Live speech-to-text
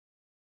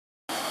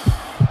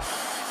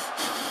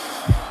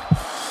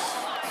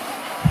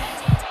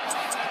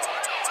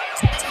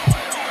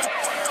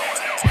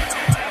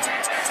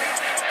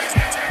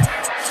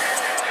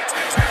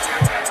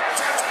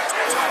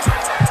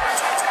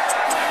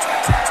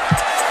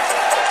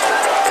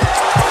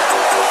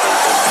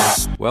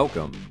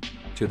Welcome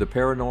to the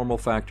Paranormal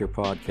Factor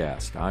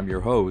podcast. I'm your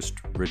host,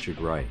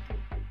 Richard Wright.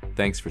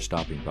 Thanks for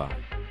stopping by.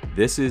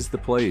 This is the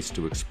place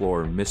to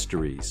explore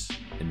mysteries,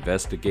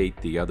 investigate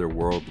the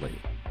otherworldly,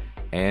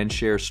 and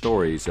share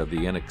stories of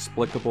the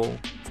inexplicable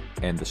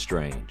and the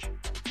strange.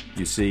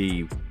 You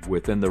see,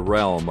 within the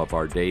realm of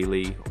our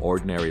daily,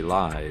 ordinary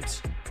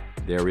lives,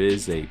 there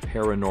is a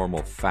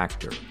paranormal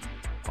factor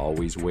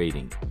always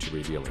waiting to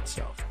reveal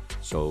itself.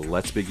 So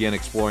let's begin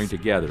exploring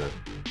together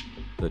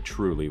the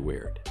truly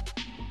weird.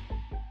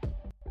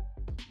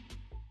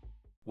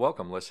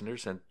 Welcome,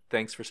 listeners, and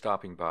thanks for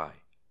stopping by.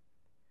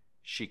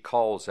 She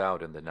calls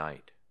out in the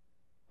night,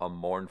 a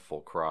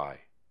mournful cry,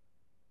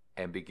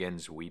 and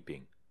begins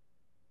weeping.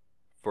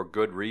 For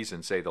good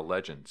reason, say the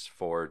legends,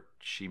 for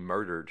she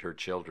murdered her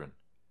children,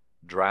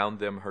 drowned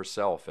them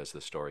herself, as the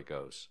story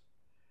goes.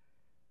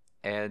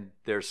 And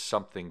there's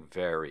something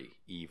very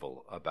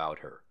evil about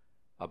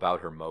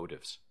her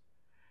motives.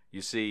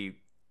 You see,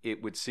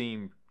 it would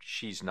seem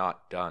she's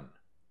not done.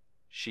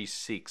 She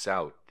seeks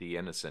out the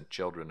innocent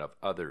children of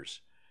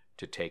others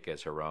to take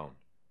as her own,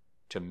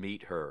 to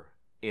meet her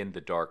in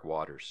the dark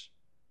waters.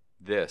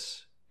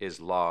 This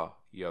is La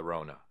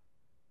Llorona,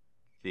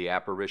 the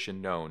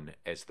apparition known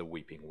as the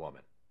Weeping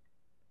Woman.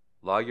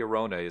 La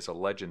Llorona is a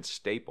legend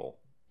staple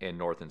in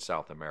North and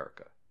South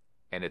America,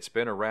 and it's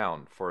been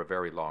around for a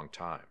very long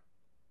time.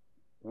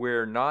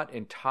 We're not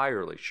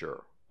entirely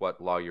sure what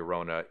La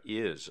Llorona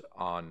is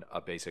on a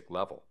basic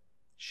level.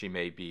 She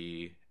may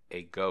be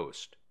a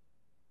ghost,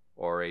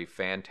 or a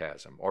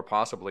phantasm, or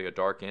possibly a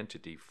dark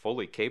entity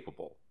fully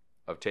capable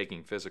of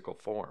taking physical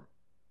form.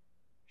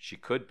 She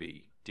could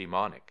be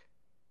demonic.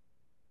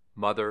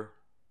 Mother,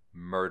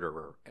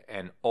 murderer,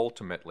 and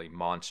ultimately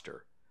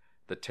monster,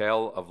 the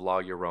tale of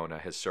La Llorona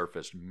has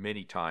surfaced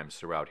many times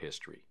throughout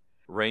history,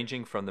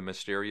 ranging from the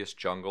mysterious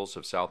jungles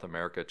of South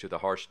America to the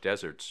harsh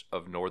deserts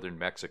of northern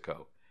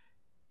Mexico,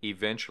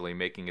 eventually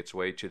making its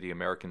way to the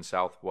American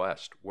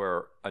Southwest,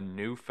 where a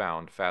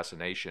newfound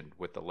fascination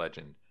with the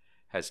legend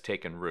has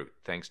taken root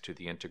thanks to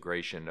the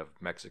integration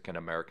of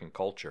Mexican-American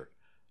culture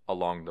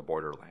along the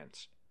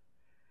borderlands.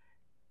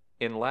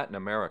 In Latin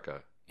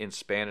America, in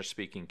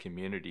Spanish-speaking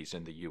communities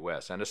in the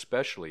U.S., and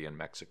especially in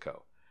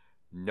Mexico,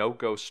 no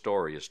ghost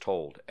story is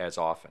told as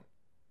often,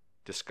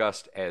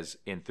 discussed as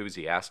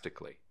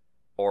enthusiastically,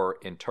 or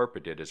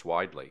interpreted as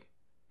widely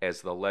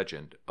as the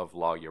legend of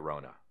La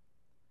Llorona.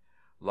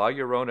 La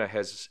Llorona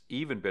has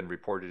even been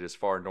reported as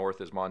far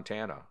north as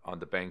Montana on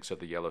the banks of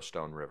the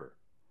Yellowstone River.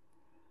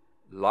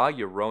 La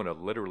Llorona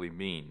literally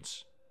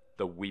means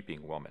the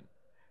weeping woman,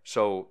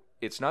 so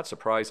it's not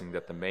surprising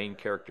that the main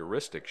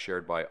characteristic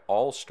shared by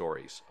all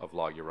stories of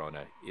La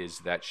Llorona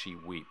is that she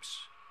weeps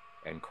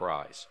and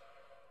cries.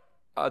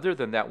 Other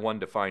than that one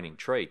defining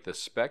trait, the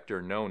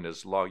specter known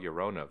as La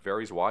Llorona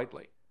varies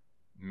widely.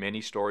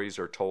 Many stories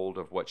are told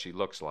of what she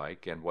looks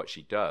like and what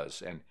she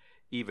does, and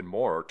even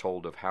more are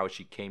told of how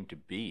she came to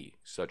be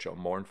such a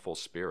mournful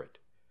spirit.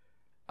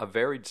 A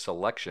varied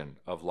selection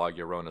of La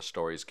Llorona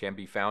stories can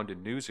be found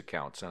in news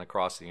accounts and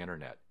across the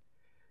internet.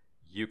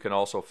 You can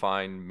also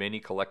find many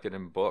collected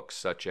in books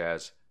such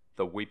as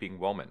The Weeping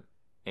Woman,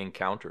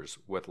 Encounters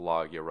with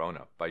La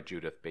Llorona by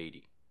Judith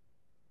Beatty.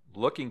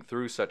 Looking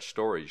through such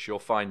stories, you'll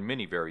find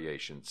many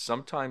variations.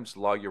 Sometimes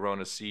La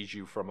Llorona sees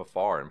you from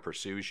afar and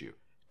pursues you,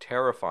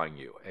 terrifying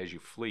you as you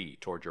flee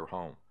toward your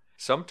home.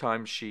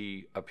 Sometimes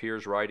she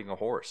appears riding a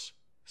horse.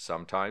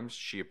 Sometimes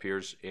she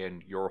appears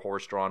in your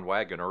horse-drawn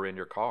wagon or in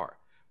your car,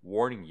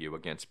 warning you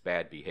against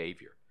bad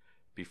behavior,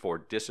 before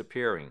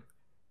disappearing,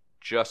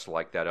 just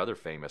like that other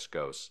famous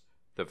ghost,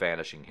 the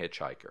vanishing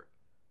hitchhiker.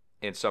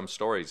 In some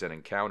stories, an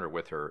encounter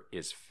with her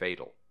is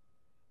fatal.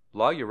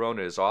 La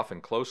Llorona is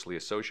often closely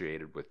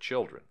associated with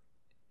children.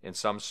 In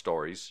some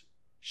stories,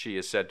 she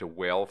is said to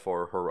wail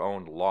for her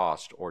own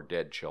lost or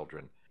dead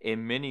children.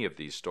 In many of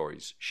these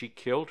stories, she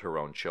killed her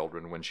own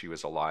children when she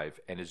was alive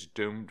and is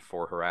doomed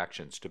for her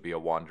actions to be a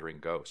wandering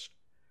ghost.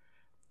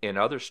 In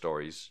other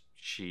stories,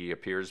 she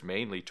appears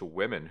mainly to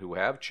women who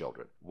have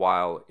children,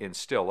 while in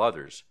still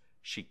others,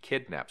 she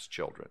kidnaps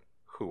children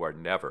who are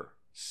never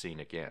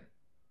seen again.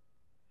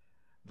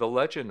 The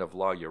legend of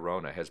La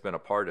Llorona has been a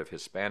part of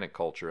Hispanic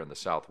culture in the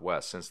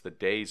Southwest since the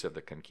days of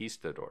the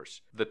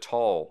conquistadors. The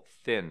tall,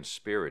 thin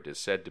spirit is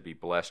said to be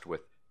blessed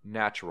with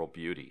natural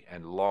beauty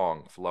and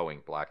long,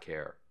 flowing black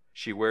hair.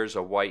 She wears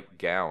a white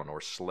gown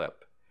or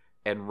slip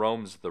and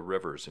roams the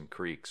rivers and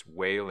creeks,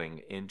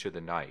 wailing into the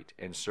night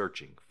and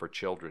searching for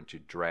children to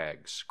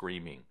drag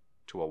screaming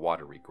to a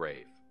watery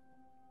grave.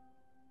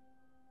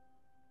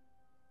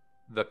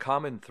 The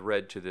common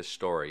thread to this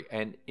story,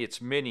 and its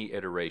many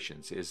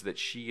iterations, is that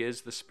she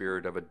is the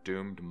spirit of a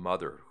doomed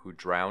mother who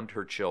drowned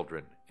her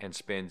children and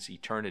spends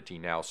eternity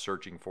now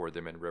searching for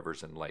them in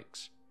rivers and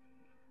lakes.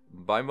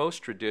 By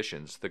most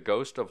traditions, the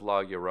ghost of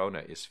La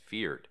Llorona is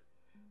feared.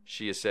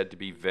 She is said to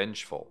be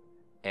vengeful,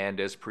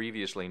 and as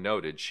previously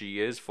noted, she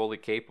is fully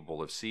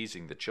capable of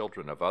seizing the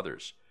children of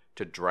others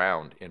to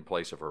drown in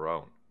place of her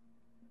own.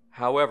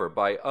 However,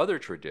 by other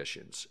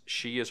traditions,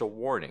 she is a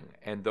warning,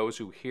 and those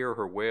who hear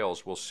her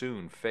wails will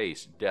soon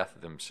face death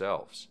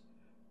themselves.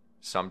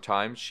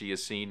 Sometimes she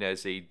is seen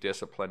as a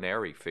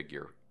disciplinary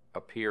figure,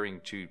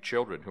 appearing to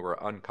children who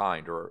are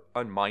unkind or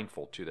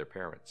unmindful to their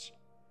parents.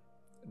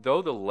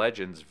 Though the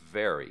legends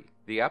vary,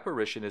 the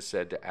apparition is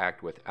said to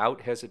act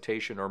without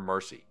hesitation or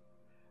mercy.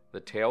 The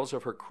tales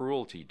of her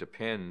cruelty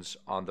depends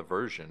on the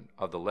version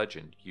of the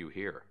legend you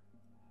hear.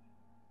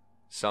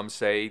 Some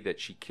say that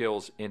she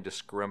kills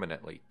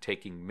indiscriminately,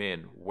 taking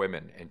men,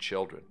 women, and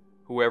children,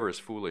 whoever is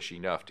foolish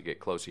enough to get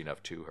close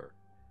enough to her.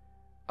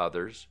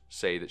 Others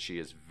say that she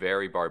is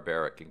very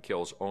barbaric and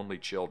kills only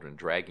children,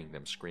 dragging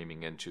them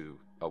screaming into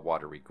a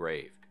watery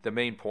grave. The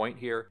main point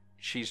here,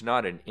 she's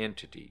not an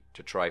entity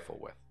to trifle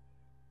with.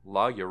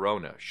 La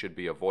Llorona should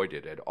be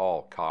avoided at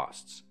all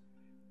costs.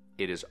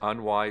 It is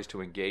unwise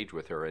to engage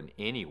with her in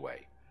any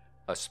way,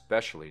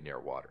 especially near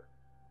water.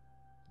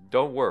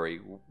 Don't worry,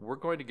 we're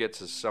going to get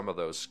to some of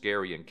those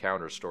scary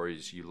encounter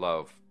stories you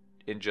love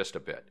in just a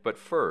bit. But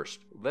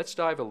first, let's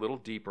dive a little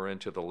deeper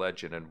into the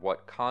legend and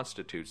what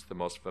constitutes the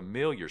most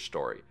familiar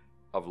story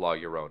of La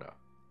Llorona,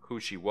 who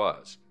she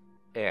was,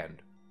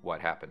 and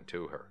what happened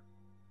to her.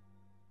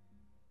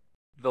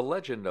 The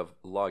legend of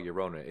La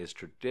Llorona is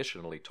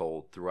traditionally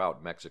told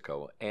throughout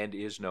Mexico and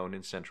is known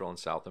in Central and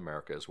South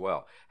America as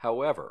well.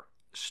 However,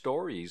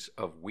 stories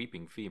of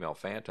weeping female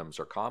phantoms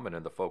are common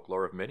in the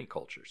folklore of many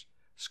cultures.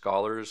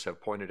 Scholars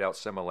have pointed out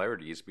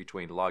similarities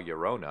between La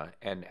Llorona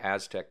and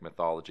Aztec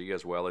mythology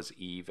as well as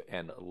Eve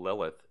and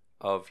Lilith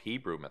of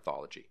Hebrew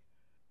mythology.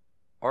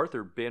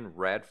 Arthur Ben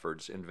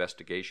Radford's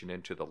investigation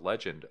into the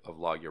legend of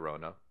La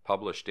Llorona,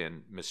 published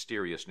in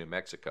Mysterious New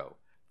Mexico,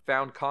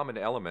 found common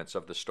elements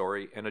of the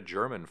story in a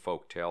German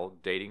folktale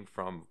dating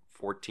from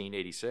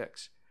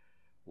 1486.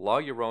 La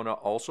Llorona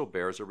also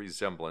bears a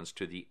resemblance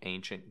to the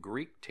ancient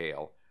Greek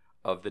tale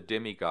of the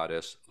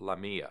demigoddess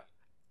Lamia,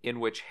 in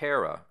which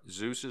Hera,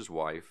 Zeus's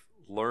wife,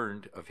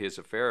 learned of his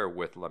affair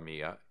with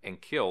Lamia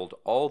and killed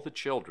all the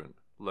children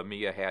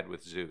Lamia had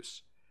with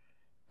Zeus.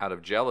 Out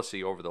of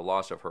jealousy over the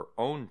loss of her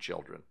own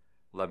children,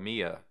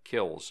 Lamia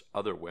kills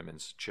other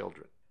women's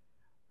children.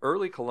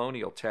 Early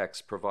colonial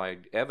texts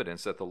provide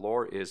evidence that the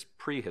lore is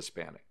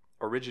pre-Hispanic,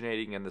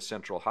 originating in the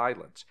Central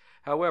Highlands.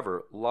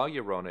 However, La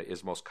Llorona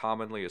is most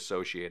commonly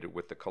associated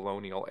with the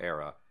colonial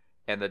era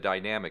and the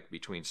dynamic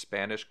between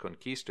Spanish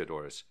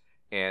conquistadors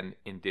and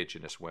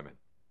indigenous women.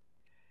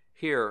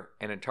 Here,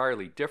 an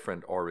entirely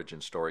different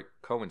origin story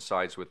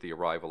coincides with the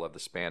arrival of the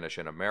Spanish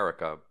in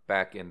America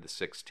back in the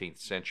 16th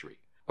century.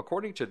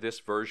 According to this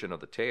version of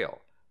the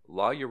tale,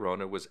 La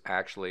Llorona was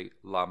actually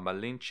La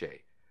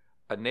Malinche,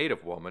 a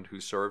native woman who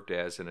served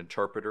as an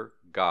interpreter,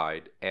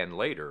 guide, and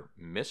later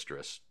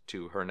mistress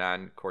to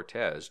Hernan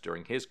Cortez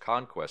during his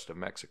conquest of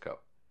Mexico.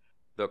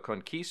 The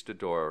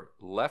conquistador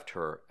left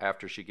her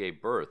after she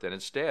gave birth and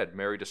instead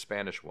married a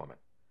Spanish woman.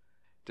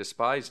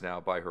 Despised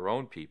now by her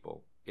own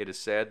people, it is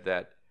said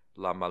that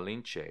La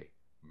Malinche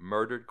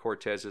murdered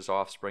Cortez's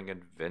offspring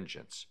in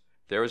vengeance.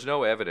 There is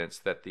no evidence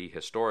that the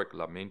historic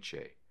La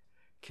Malinche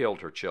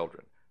killed her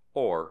children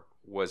or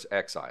was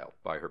exiled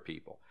by her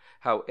people.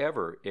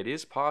 However, it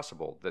is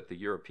possible that the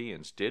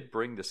Europeans did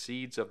bring the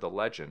seeds of the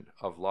legend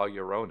of La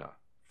Llorona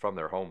from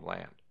their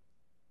homeland.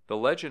 The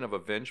legend of a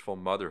vengeful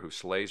mother who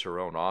slays her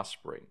own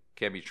offspring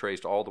can be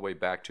traced all the way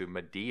back to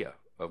Medea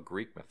of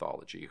Greek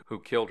mythology, who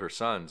killed her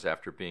sons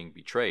after being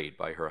betrayed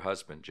by her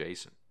husband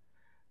Jason.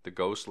 The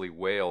ghostly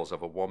wails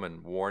of a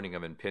woman warning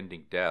of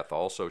impending death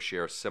also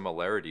share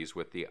similarities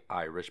with the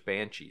Irish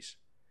banshees.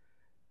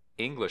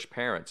 English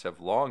parents have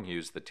long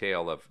used the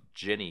tale of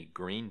Jenny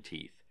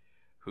Greenteeth,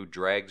 who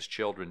drags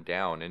children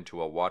down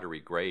into a watery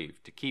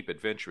grave to keep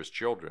adventurous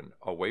children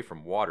away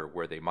from water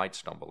where they might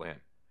stumble in.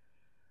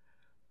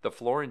 The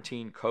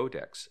Florentine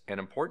Codex, an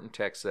important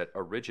text that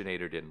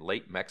originated in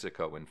late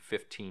Mexico in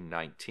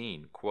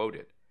 1519,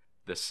 quoted,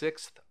 "The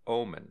sixth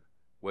omen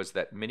was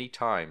that many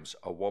times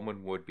a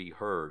woman would be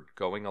heard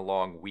going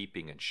along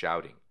weeping and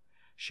shouting.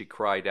 She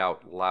cried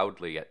out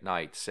loudly at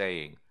night,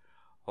 saying,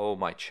 'Oh,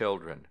 my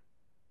children,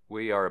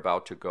 we are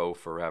about to go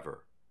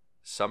forever.'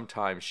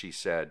 Sometimes she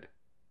said,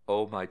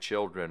 'Oh, my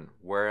children,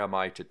 where am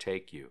I to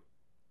take you?'"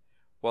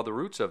 While the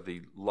roots of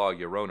the La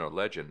Llorona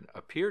legend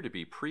appear to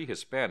be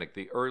pre-Hispanic,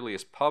 the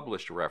earliest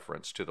published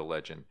reference to the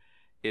legend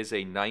is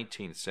a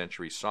 19th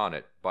century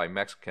sonnet by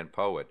Mexican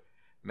poet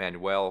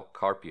Manuel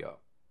Carpio.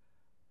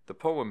 The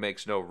poem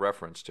makes no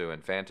reference to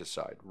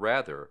infanticide.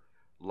 Rather,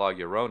 La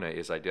Llorona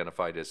is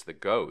identified as the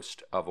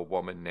ghost of a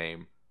woman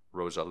named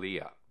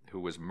Rosalia, who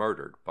was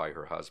murdered by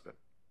her husband.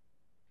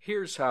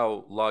 Here's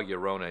how La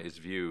Llorona is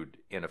viewed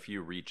in a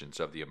few regions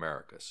of the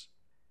Americas.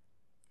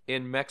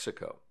 In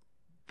Mexico,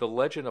 the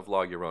legend of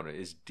La Llorona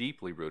is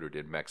deeply rooted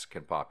in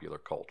Mexican popular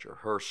culture.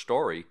 Her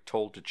story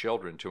told to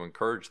children to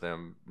encourage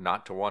them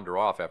not to wander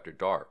off after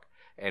dark,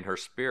 and her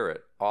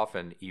spirit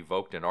often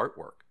evoked in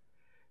artwork.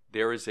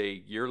 There is a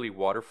yearly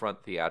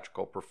waterfront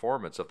theatrical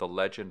performance of the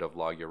legend of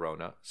La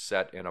Llorona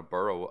set in a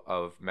borough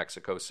of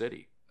Mexico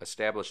City,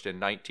 established in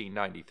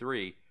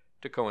 1993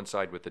 to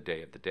coincide with the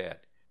Day of the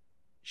Dead.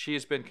 She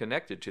has been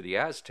connected to the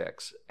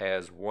Aztecs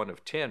as one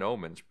of 10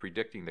 omens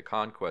predicting the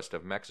conquest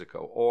of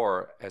Mexico,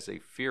 or as a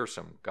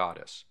fearsome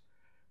goddess.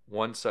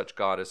 One such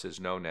goddess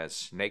is known as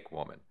Snake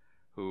Woman,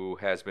 who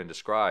has been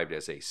described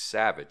as a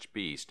savage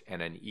beast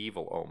and an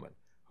evil omen,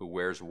 who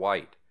wears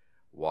white,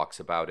 walks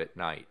about at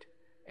night,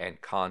 and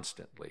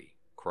constantly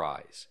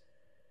cries.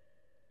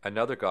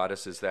 Another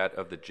goddess is that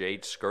of the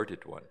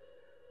Jade-Skirted One,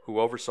 who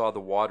oversaw the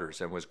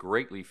waters and was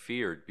greatly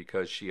feared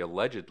because she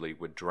allegedly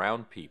would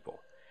drown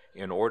people.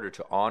 In order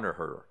to honor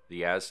her,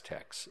 the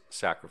Aztecs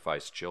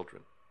sacrificed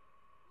children.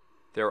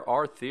 There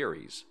are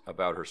theories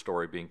about her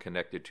story being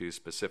connected to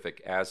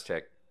specific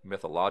Aztec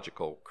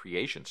mythological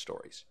creation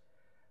stories.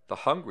 The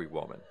Hungry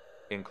Woman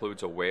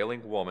includes a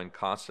wailing woman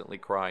constantly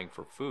crying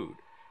for food,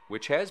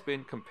 which has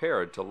been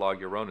compared to La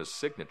Llorona's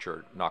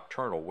signature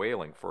nocturnal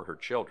wailing for her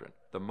children.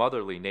 The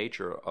motherly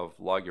nature of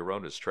La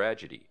Llorona's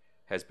tragedy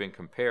has been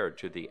compared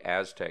to the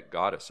Aztec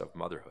goddess of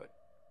motherhood.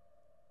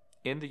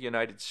 In the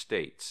United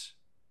States,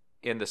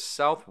 in the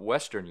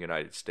southwestern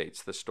United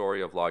States, the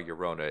story of La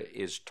Llorona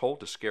is told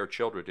to scare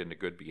children into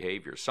good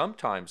behavior,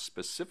 sometimes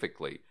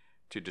specifically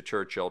to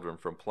deter children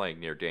from playing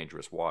near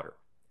dangerous water.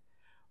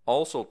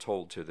 Also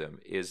told to them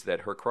is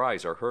that her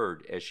cries are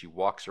heard as she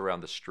walks around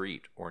the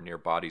street or near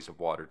bodies of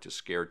water to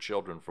scare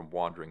children from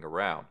wandering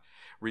around,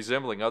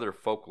 resembling other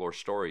folklore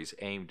stories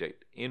aimed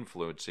at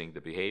influencing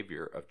the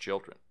behavior of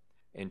children.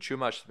 In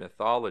Chumash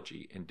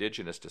mythology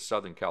indigenous to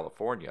Southern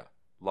California,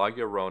 La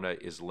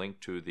Llorona is linked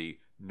to the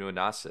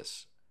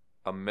Nunaces,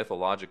 a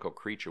mythological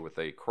creature with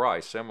a cry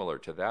similar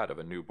to that of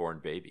a newborn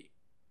baby.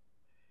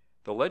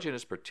 The legend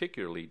is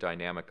particularly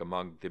dynamic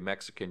among the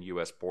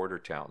Mexican-U.S. border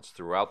towns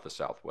throughout the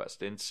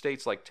Southwest, in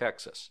states like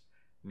Texas,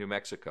 New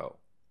Mexico,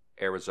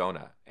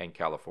 Arizona, and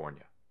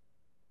California.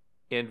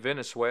 In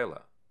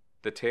Venezuela,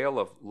 the tale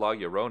of La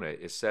Llorona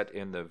is set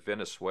in the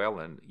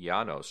Venezuelan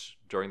Llanos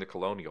during the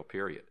colonial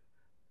period.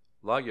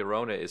 La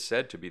Llorona is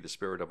said to be the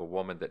spirit of a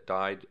woman that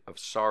died of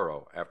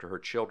sorrow after her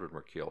children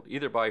were killed,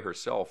 either by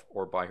herself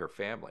or by her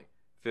family,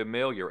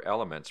 familiar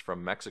elements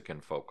from Mexican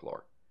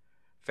folklore.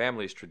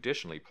 Families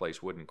traditionally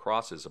place wooden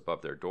crosses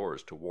above their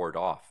doors to ward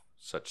off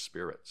such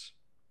spirits.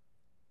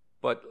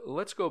 But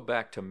let's go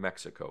back to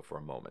Mexico for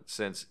a moment,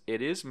 since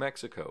it is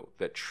Mexico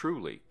that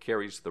truly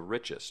carries the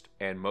richest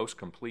and most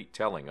complete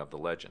telling of the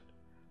legend.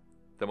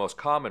 The most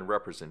common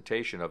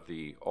representation of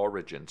the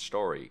origin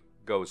story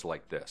goes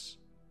like this.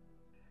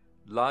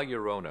 La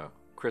Llorona,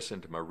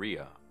 christened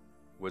Maria,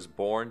 was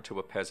born to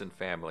a peasant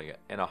family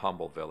in a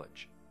humble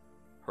village.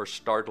 Her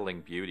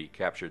startling beauty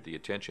captured the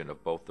attention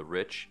of both the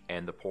rich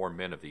and the poor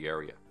men of the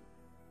area.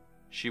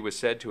 She was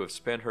said to have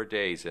spent her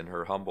days in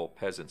her humble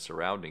peasant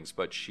surroundings,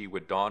 but she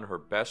would don her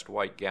best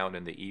white gown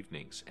in the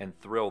evenings and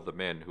thrill the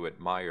men who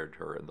admired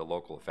her in the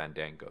local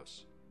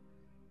fandangos.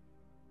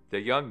 The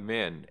young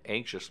men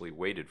anxiously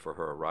waited for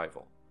her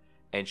arrival,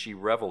 and she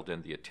reveled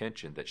in the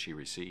attention that she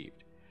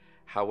received.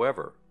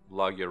 However,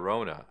 La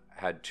Llorona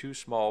had two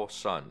small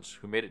sons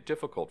who made it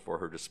difficult for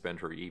her to spend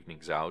her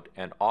evenings out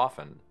and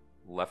often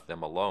left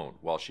them alone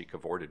while she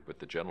cavorted with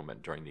the gentlemen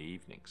during the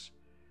evenings.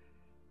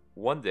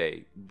 One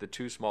day, the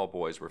two small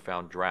boys were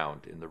found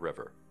drowned in the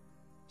river.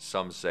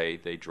 Some say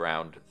they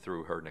drowned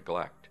through her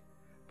neglect,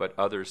 but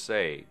others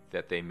say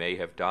that they may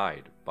have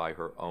died by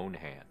her own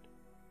hand.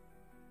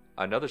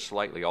 Another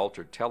slightly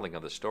altered telling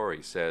of the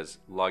story says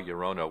La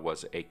Llorona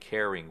was a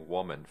caring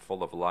woman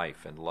full of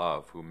life and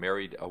love who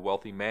married a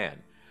wealthy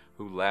man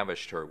who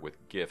lavished her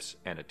with gifts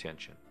and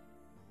attention.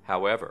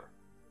 However,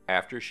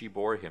 after she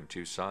bore him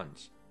two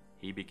sons,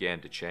 he began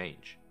to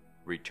change,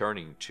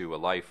 returning to a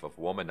life of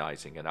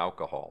womanizing and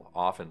alcohol,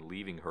 often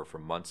leaving her for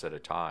months at a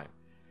time.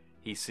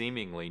 He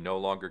seemingly no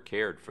longer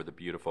cared for the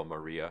beautiful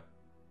Maria,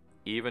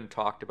 even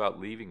talked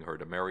about leaving her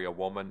to marry a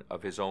woman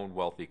of his own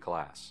wealthy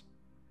class.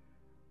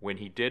 When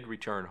he did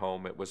return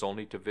home, it was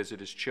only to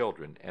visit his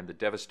children, and the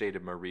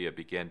devastated Maria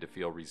began to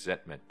feel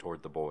resentment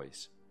toward the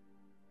boys.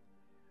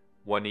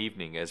 One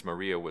evening, as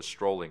Maria was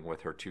strolling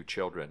with her two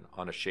children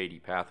on a shady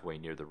pathway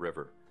near the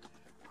river,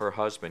 her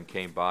husband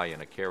came by in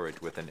a carriage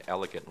with an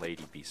elegant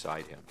lady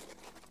beside him.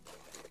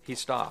 He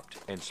stopped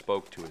and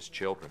spoke to his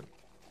children,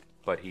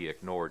 but he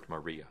ignored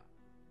Maria,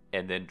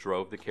 and then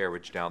drove the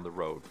carriage down the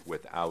road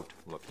without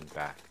looking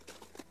back.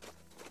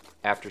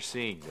 After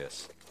seeing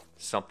this,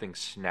 something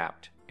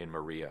snapped in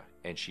Maria,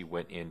 and she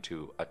went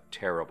into a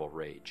terrible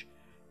rage,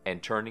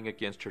 and turning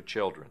against her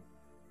children,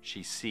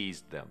 she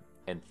seized them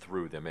and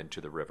threw them into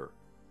the river.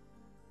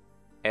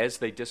 As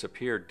they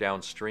disappeared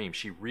downstream,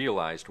 she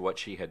realized what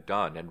she had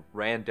done and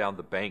ran down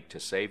the bank to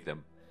save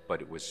them,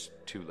 but it was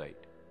too late.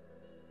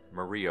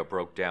 Maria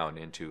broke down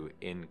into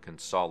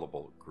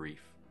inconsolable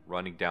grief,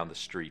 running down the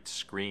streets,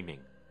 screaming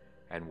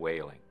and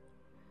wailing.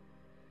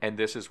 And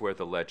this is where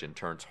the legend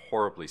turns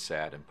horribly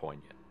sad and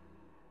poignant.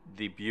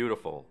 The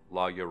beautiful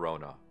La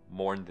Llorona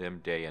mourned them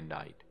day and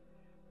night.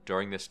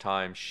 During this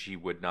time she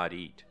would not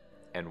eat,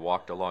 and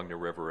walked along the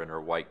river in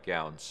her white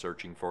gown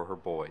searching for her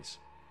boys,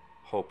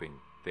 hoping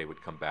they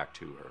would come back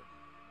to her.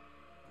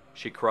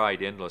 She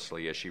cried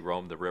endlessly as she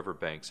roamed the river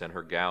banks, and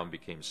her gown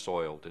became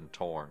soiled and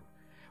torn.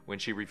 When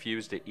she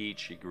refused to eat,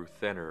 she grew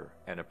thinner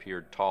and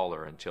appeared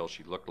taller until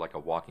she looked like a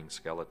walking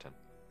skeleton.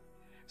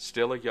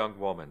 Still a young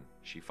woman,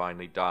 she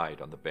finally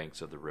died on the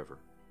banks of the river.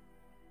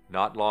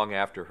 Not long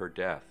after her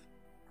death,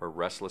 her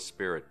restless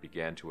spirit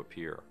began to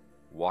appear,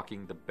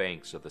 walking the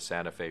banks of the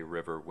Santa Fe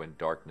River when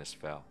darkness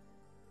fell.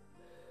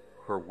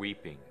 Her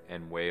weeping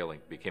and wailing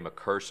became a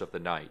curse of the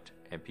night,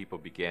 and people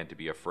began to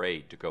be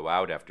afraid to go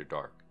out after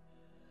dark.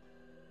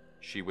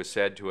 She was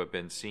said to have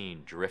been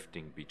seen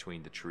drifting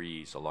between the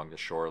trees along the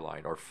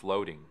shoreline or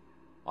floating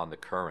on the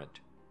current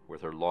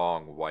with her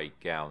long white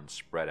gown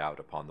spread out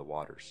upon the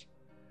waters.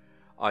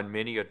 On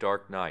many a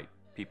dark night,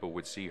 people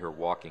would see her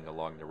walking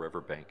along the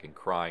riverbank and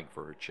crying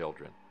for her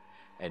children,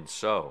 and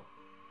so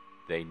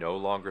they no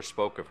longer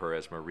spoke of her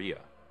as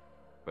Maria,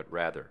 but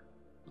rather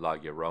La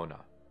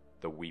Llorona,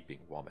 the weeping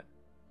woman.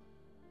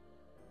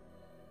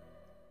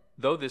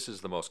 Though this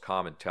is the most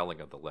common telling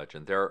of the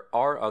legend, there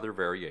are other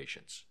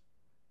variations.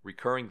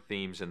 Recurring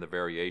themes in the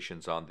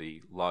variations on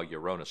the La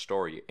Llorona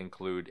story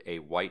include a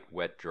white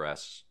wet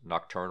dress,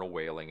 nocturnal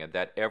wailing, and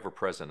that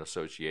ever-present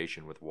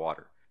association with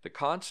water. The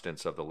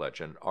constants of the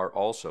legend are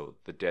also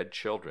the dead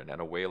children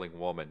and a wailing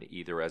woman,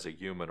 either as a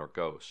human or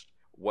ghost.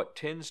 What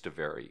tends to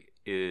vary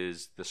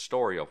is the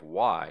story of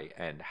why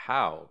and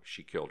how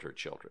she killed her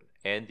children,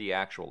 and the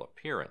actual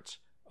appearance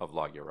of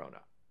La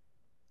Llorona.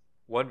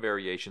 One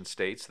variation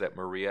states that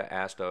Maria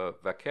asked a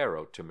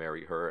vaquero to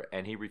marry her,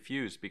 and he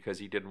refused because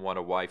he didn't want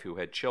a wife who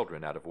had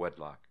children out of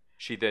wedlock.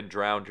 She then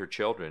drowned her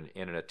children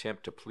in an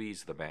attempt to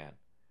please the man.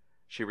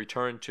 She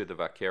returned to the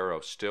vaquero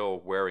still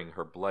wearing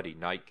her bloody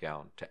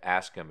nightgown to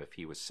ask him if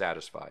he was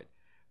satisfied.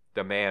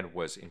 The man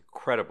was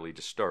incredibly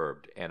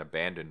disturbed and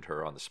abandoned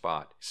her on the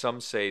spot. Some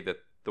say that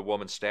the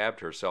woman stabbed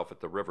herself at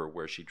the river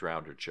where she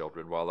drowned her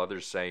children, while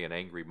others say an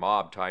angry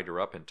mob tied her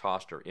up and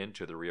tossed her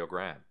into the Rio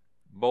Grande.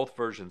 Both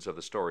versions of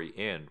the story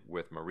end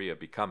with Maria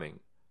becoming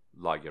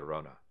La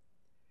Llorona.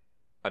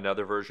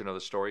 Another version of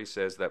the story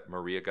says that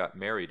Maria got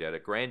married at a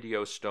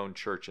grandiose stone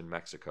church in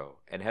Mexico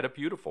and had a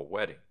beautiful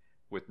wedding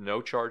with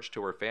no charge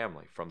to her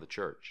family from the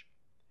church.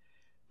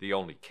 The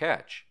only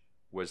catch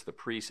was the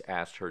priest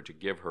asked her to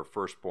give her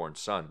firstborn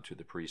son to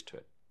the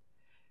priesthood.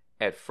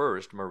 At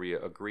first,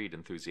 Maria agreed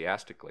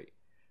enthusiastically,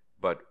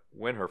 but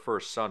when her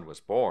first son was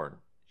born,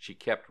 she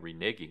kept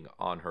reneging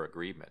on her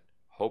agreement,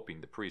 hoping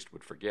the priest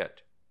would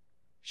forget.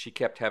 She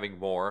kept having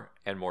more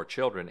and more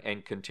children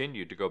and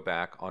continued to go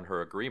back on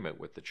her agreement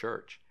with the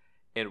church.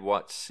 In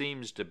what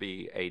seems to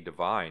be a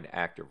divine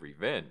act of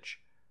revenge,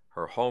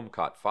 her home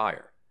caught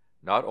fire.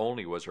 Not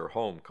only was her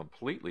home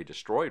completely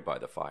destroyed by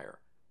the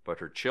fire, but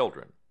her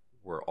children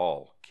were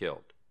all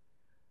killed.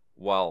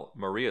 While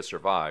Maria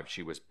survived,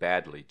 she was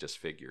badly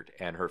disfigured,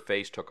 and her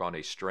face took on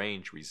a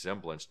strange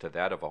resemblance to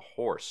that of a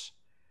horse.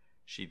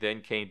 She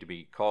then came to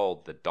be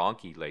called the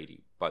Donkey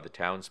Lady by the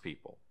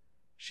townspeople.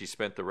 She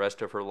spent the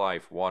rest of her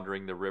life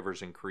wandering the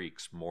rivers and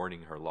creeks,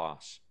 mourning her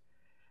loss.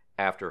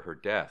 After her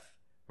death,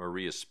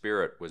 Maria's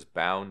spirit was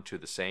bound to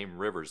the same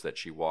rivers that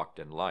she walked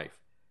in life.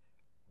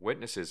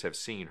 Witnesses have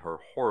seen her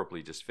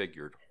horribly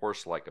disfigured,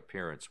 horse-like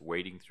appearance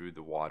wading through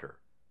the water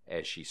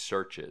as she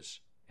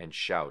searches and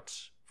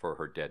shouts for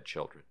her dead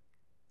children.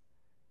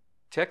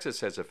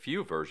 Texas has a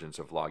few versions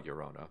of La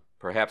Llorona.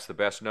 Perhaps the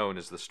best known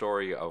is the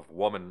story of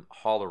Woman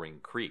Hollering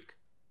Creek.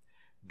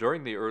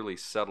 During the early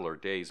settler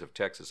days of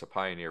Texas, a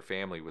pioneer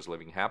family was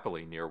living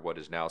happily near what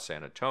is now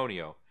San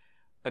Antonio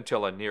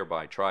until a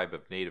nearby tribe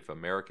of Native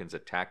Americans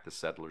attacked the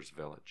settlers'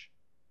 village.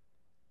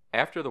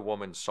 After the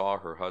woman saw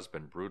her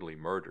husband brutally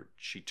murdered,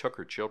 she took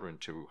her children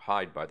to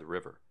hide by the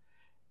river.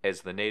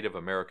 As the Native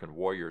American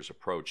warriors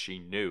approached, she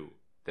knew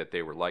that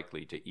they were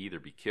likely to either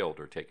be killed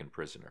or taken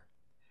prisoner.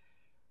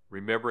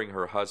 Remembering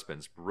her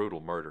husband's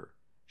brutal murder,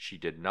 she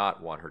did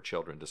not want her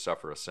children to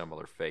suffer a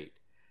similar fate,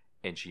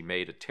 and she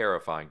made a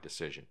terrifying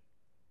decision.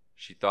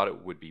 She thought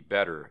it would be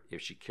better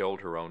if she killed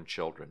her own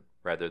children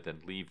rather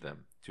than leave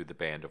them to the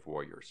band of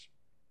warriors.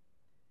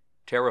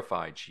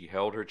 Terrified, she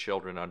held her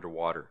children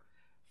underwater,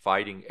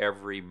 fighting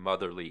every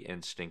motherly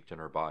instinct in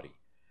her body.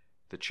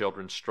 The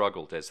children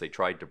struggled as they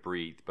tried to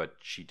breathe, but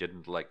she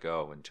didn't let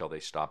go until they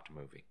stopped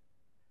moving.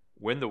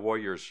 When the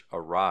warriors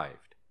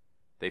arrived,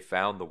 they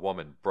found the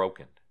woman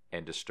broken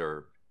and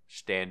disturbed,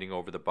 standing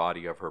over the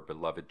body of her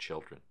beloved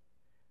children.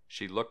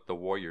 She looked the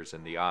warriors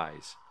in the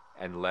eyes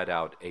and let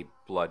out a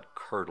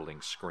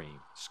blood-curdling scream,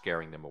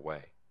 scaring them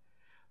away.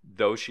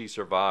 Though she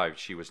survived,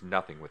 she was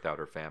nothing without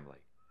her family.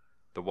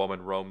 The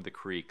woman roamed the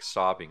creek,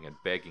 sobbing and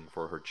begging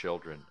for her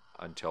children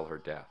until her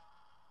death.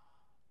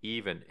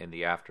 Even in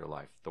the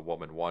afterlife, the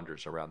woman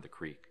wanders around the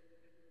creek.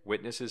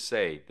 Witnesses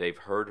say they've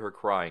heard her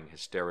crying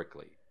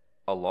hysterically,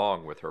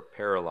 along with her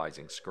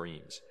paralyzing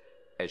screams,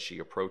 as she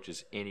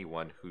approaches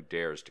anyone who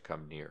dares to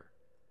come near.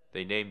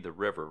 They named the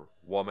river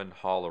Woman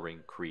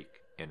Hollering Creek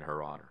in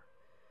her honor.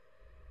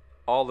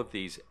 All of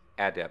these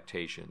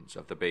adaptations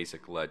of the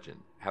basic legend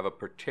have a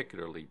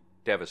particularly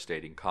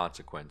devastating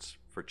consequence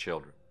for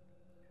children.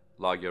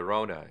 La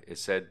Llorona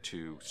is said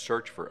to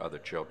search for other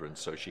children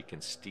so she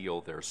can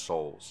steal their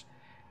souls.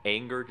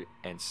 Angered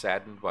and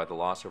saddened by the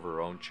loss of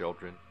her own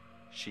children,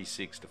 she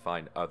seeks to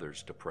find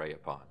others to prey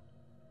upon.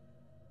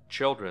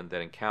 Children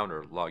that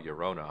encounter La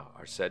Llorona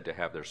are said to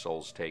have their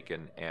souls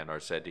taken and are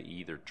said to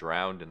either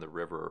drown in the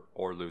river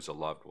or lose a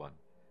loved one.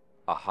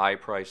 a high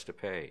price to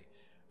pay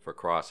for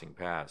crossing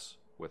paths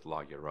with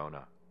La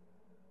Llorona.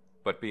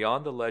 But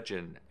beyond the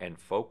legend and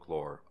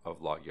folklore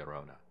of La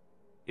Llorona,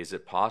 is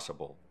it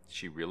possible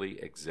she really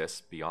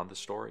exists beyond the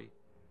story?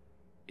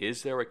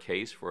 Is there a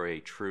case for a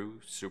true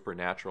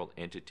supernatural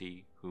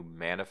entity who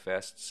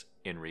manifests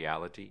in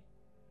reality?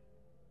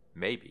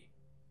 Maybe.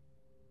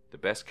 The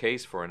best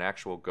case for an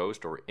actual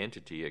ghost or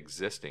entity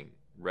existing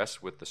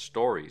rests with the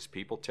stories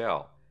people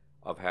tell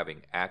of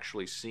having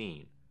actually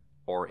seen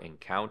or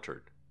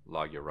encountered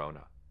La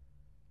Llorona.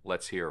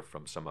 Let's hear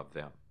from some of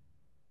them.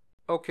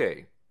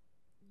 Okay,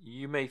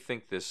 you may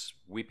think this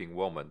weeping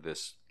woman,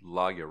 this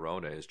La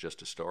Llorona, is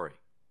just a story.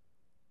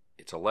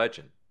 It's a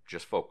legend,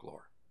 just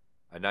folklore.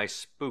 A nice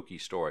spooky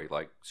story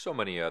like so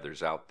many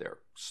others out there.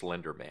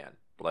 Slender Man,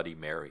 Bloody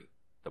Mary,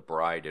 The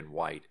Bride in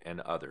White,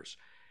 and others.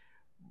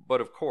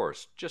 But of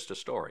course, just a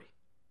story.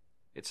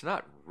 It's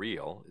not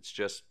real, it's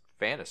just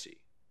fantasy,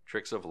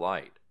 tricks of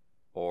light,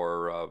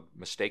 or a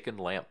mistaken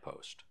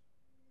lamppost.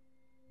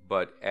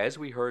 But as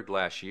we heard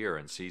last year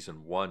in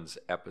Season 1's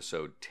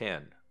Episode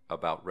 10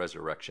 about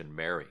Resurrection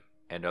Mary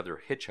and other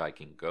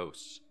hitchhiking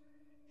ghosts,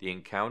 the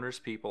encounters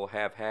people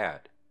have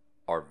had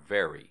are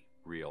very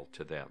real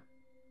to them.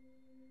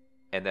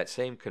 And that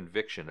same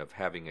conviction of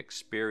having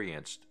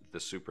experienced the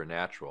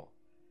supernatural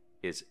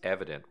is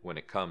evident when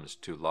it comes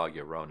to La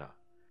Llorona.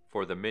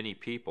 For the many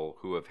people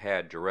who have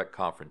had direct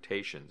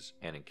confrontations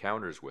and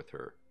encounters with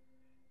her,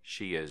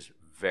 she is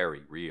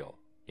very real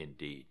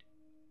indeed.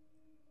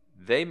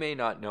 They may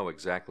not know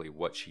exactly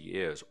what she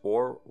is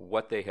or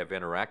what they have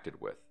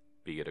interacted with,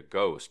 be it a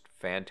ghost,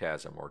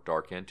 phantasm, or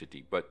dark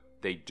entity, but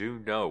they do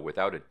know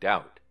without a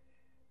doubt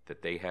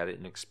that they had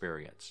an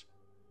experience,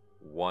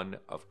 one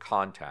of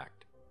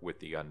contact with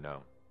the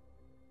unknown.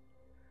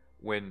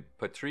 When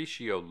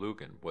Patricio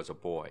Lugan was a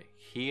boy,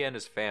 he and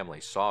his family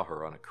saw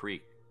her on a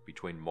creek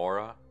between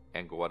Mora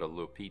and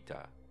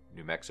Guadalupita,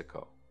 New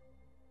Mexico.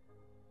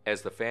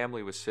 As the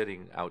family was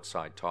sitting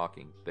outside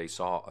talking, they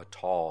saw a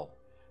tall,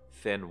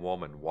 thin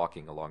woman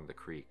walking along the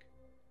creek.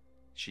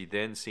 She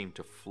then seemed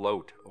to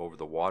float over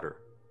the water,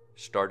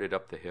 started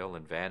up the hill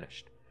and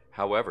vanished.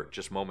 However,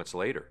 just moments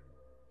later,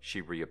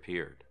 she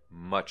reappeared,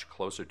 much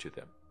closer to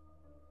them,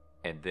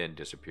 and then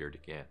disappeared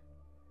again.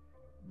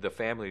 The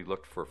family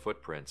looked for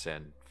footprints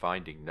and,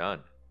 finding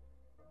none,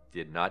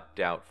 did not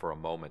doubt for a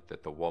moment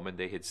that the woman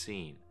they had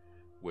seen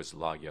was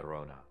La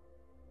Llorona.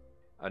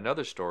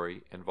 Another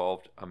story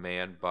involved a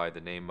man by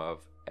the name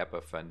of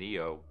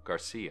Epifanio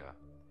Garcia,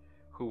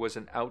 who was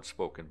an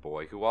outspoken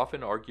boy who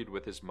often argued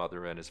with his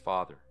mother and his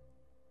father.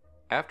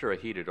 After a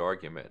heated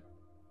argument,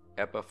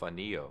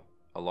 Epifanio,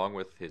 along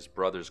with his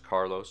brothers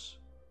Carlos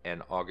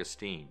and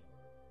Agustin,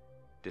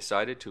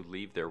 decided to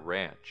leave their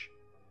ranch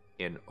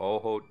in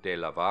Ojo de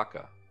la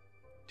Vaca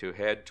to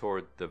head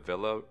toward the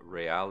Villa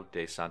Real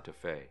de Santa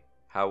Fe.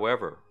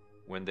 However,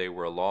 when they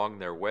were along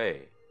their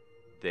way,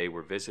 they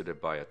were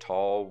visited by a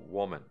tall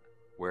woman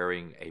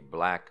wearing a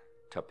black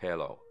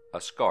tapelo,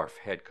 a scarf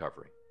head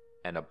covering,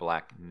 and a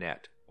black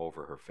net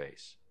over her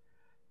face.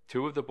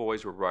 Two of the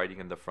boys were riding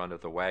in the front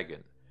of the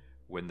wagon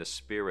when the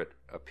spirit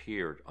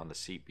appeared on the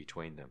seat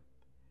between them.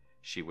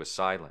 She was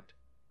silent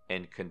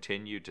and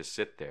continued to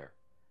sit there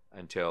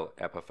until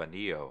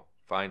Epifanio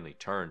finally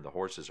turned the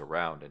horses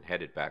around and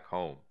headed back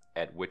home,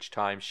 at which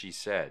time she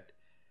said,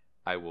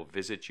 "I will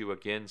visit you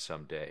again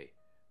someday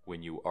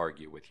when you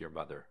argue with your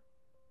mother."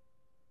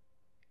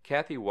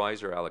 Kathy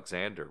Weiser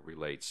Alexander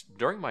relates,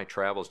 "During my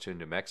travels to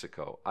New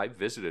Mexico, I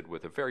visited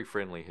with a very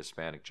friendly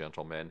Hispanic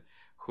gentleman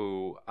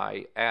who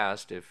I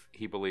asked if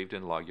he believed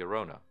in La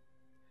Llorona.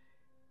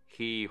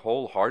 He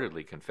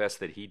wholeheartedly confessed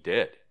that he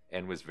did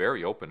and was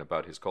very open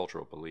about his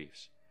cultural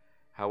beliefs.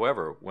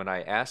 However, when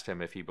I asked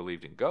him if he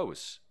believed in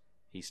ghosts,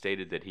 he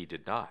stated that he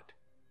did not.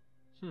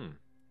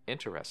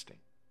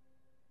 Interesting.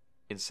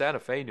 In Santa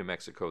Fe, New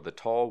Mexico, the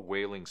tall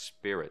wailing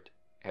spirit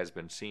has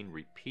been seen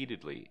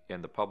repeatedly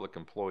in the Public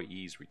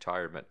Employees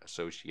Retirement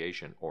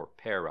Association, or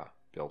PERA,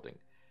 building,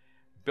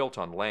 built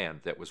on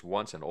land that was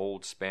once an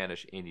old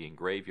Spanish Indian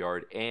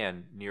graveyard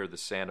and near the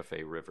Santa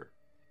Fe River.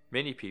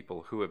 Many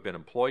people who have been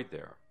employed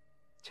there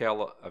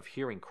tell of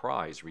hearing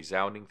cries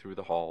resounding through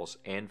the halls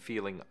and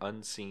feeling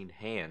unseen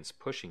hands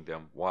pushing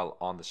them while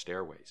on the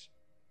stairways.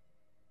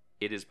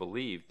 It is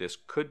believed this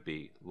could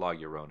be La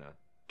Llorona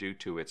due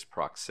to its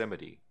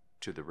proximity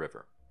to the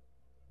river.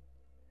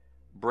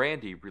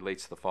 Brandy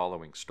relates the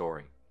following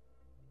story.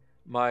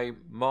 My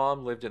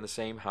mom lived in the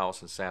same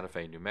house in Santa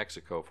Fe, New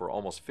Mexico for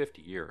almost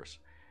 50 years.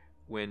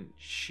 When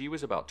she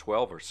was about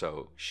 12 or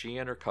so, she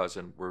and her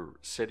cousin were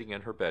sitting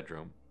in her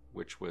bedroom,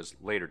 which was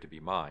later to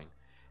be mine,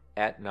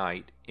 at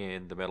night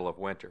in the middle of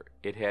winter.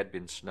 It had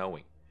been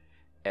snowing.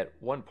 At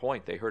one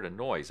point they heard a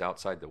noise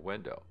outside the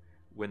window.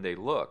 When they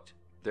looked,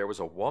 there was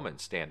a woman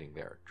standing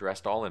there,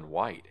 dressed all in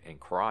white and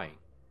crying.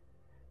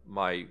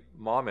 My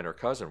mom and her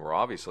cousin were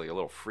obviously a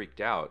little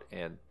freaked out,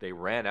 and they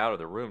ran out of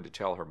the room to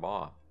tell her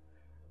mom.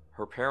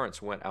 Her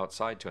parents went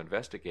outside to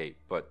investigate,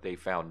 but they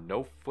found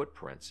no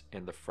footprints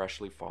in the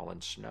freshly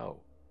fallen snow.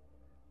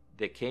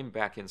 They came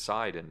back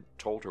inside and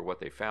told her what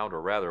they found,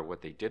 or rather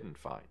what they didn't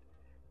find.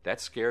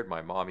 That scared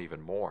my mom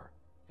even more,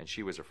 and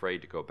she was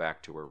afraid to go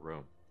back to her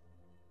room.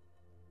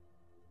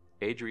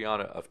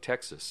 Adriana of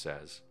Texas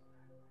says,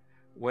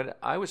 "When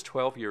I was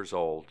 12 years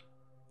old,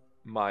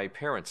 my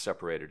parents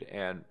separated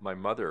and my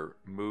mother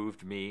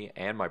moved me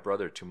and my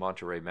brother to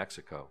Monterrey,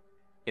 Mexico.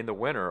 In the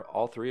winter,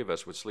 all three of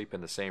us would sleep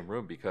in the same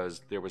room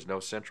because there was no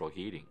central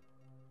heating,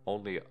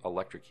 only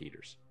electric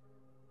heaters.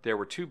 There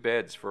were 2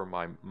 beds for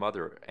my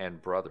mother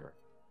and brother.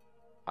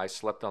 I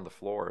slept on the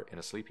floor in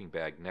a sleeping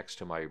bag next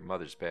to my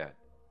mother's bed.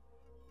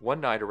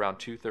 One night around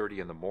 2:30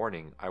 in the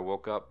morning, I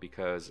woke up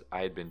because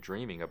I had been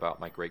dreaming about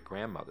my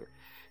great-grandmother.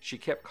 She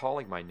kept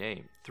calling my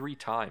name, 3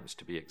 times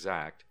to be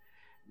exact.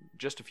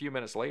 Just a few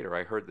minutes later,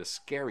 I heard the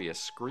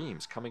scariest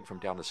screams coming from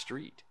down the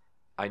street.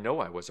 I know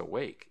I was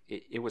awake.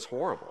 It was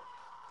horrible.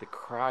 The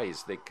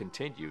cries, they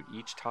continued,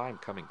 each time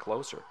coming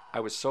closer. I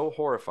was so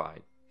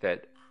horrified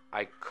that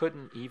I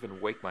couldn't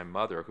even wake my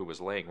mother, who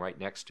was laying right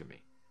next to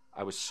me.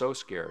 I was so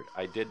scared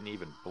I didn't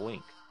even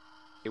blink.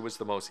 It was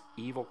the most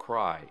evil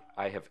cry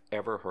I have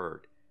ever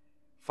heard.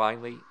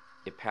 Finally,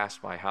 it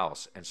passed my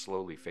house and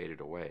slowly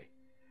faded away.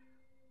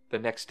 The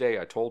next day,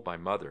 I told my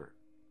mother,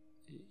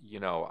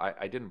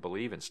 I didn't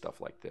believe in stuff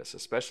like this,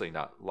 especially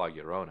not La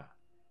Llorona.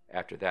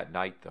 After that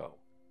night, though,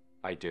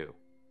 I do."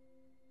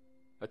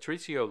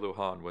 Patricio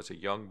Lujan was a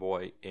young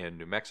boy in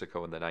New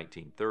Mexico in the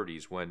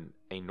 1930s when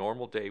a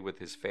normal day with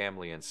his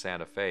family in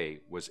Santa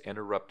Fe was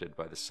interrupted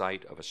by the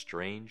sight of a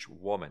strange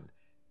woman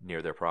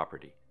near their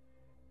property.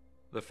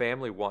 The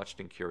family watched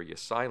in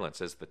curious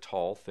silence as the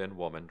tall, thin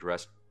woman,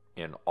 dressed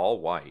in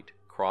all white,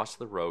 crossed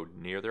the road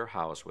near their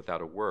house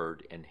without a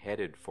word and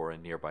headed for a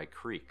nearby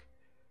creek.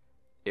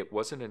 It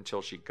wasn't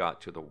until she got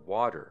to the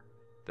water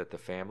that the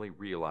family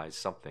realized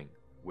something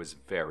was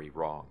very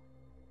wrong.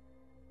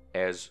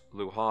 As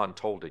Lujan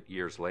told it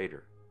years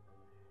later,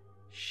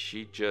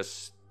 "She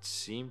just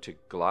seemed to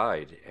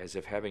glide as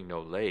if having no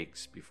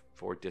legs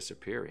before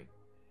disappearing.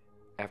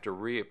 After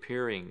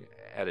reappearing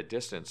at a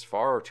distance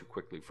far too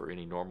quickly for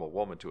any normal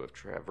woman to have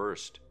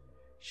traversed,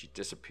 she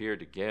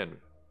disappeared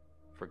again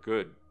for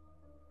good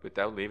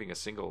without leaving a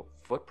single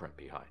footprint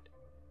behind."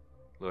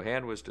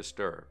 Lujan was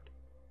disturbed,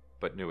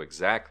 but knew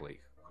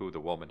exactly who the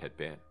woman had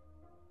been: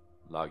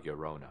 La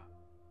Llorona.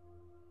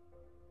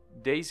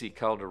 Daisy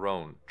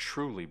Calderon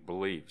truly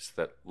believes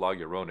that La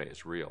Llorona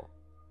is real.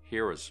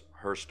 Here is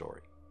her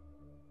story.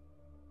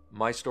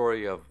 "My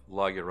story of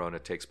La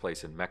Llorona takes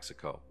place in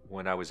Mexico.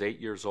 When I was 8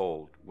 years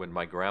old, when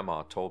my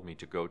grandma told me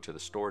to go to the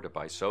store to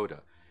buy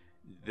soda,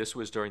 this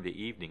was during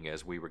the evening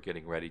as we were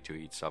getting ready to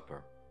eat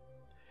supper.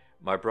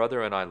 My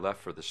brother and I left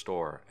for the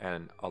store,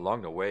 and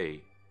along the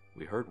way,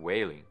 we heard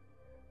wailing,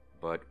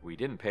 but we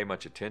didn't pay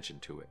much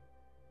attention to it.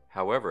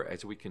 However,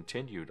 as we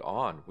continued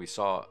on, we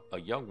saw a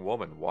young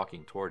woman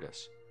walking toward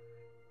us.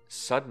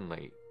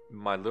 Suddenly,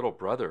 my little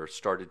brother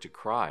started to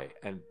cry,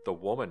 and the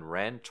woman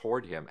ran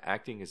toward him,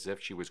 acting as if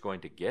she was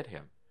going to get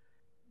him.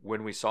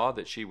 When we saw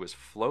that she was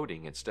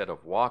floating instead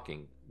of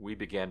walking, we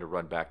began to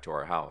run back to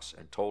our house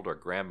and told our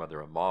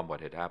grandmother and mom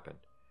what had happened.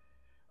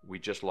 We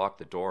just locked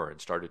the door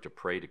and started to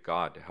pray to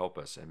God to help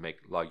us and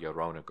make La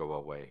Llorona go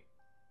away."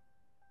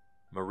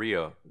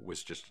 Maria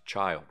was just a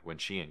child when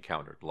she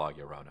encountered La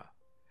Llorona.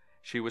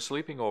 She was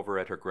sleeping over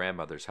at her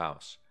grandmother's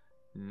house.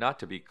 Not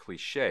to be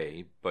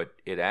cliché,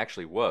 but it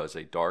actually was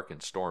a dark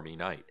and stormy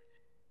night.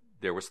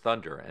 There was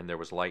thunder and there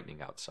was lightning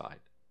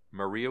outside.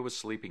 Maria was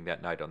sleeping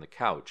that night on the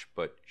couch,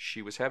 but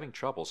she was having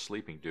trouble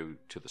sleeping due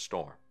to the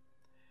storm.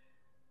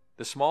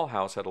 The small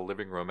house had a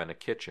living room and a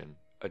kitchen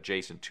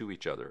adjacent to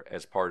each other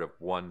as part of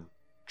one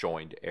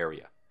joined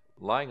area.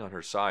 Lying on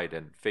her side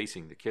and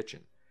facing the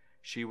kitchen,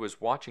 she was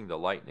watching the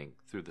lightning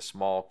through the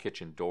small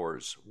kitchen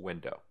door's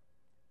window.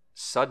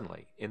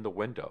 Suddenly, in the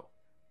window,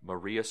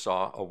 Maria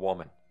saw a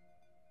woman.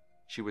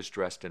 She was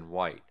dressed in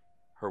white.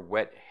 Her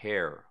wet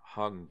hair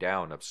hung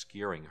down,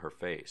 obscuring her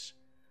face.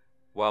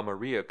 While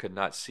Maria could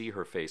not see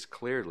her face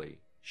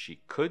clearly,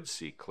 she could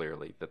see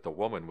clearly that the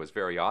woman was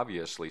very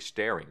obviously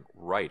staring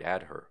right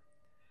at her.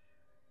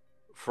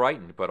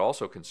 Frightened but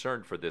also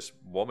concerned for this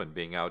woman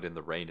being out in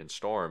the rain and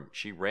storm,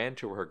 she ran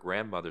to her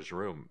grandmother's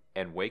room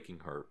and, waking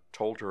her,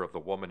 told her of the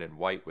woman in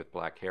white with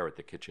black hair at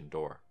the kitchen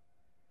door.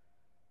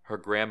 Her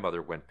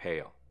grandmother went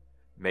pale,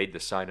 made the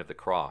sign of the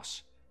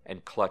cross,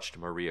 and clutched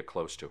Maria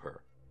close to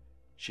her.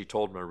 She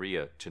told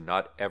Maria to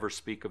not ever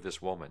speak of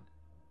this woman,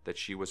 that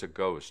she was a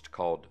ghost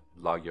called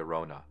La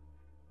Llorona,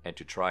 and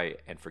to try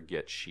and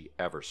forget she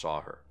ever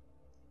saw her.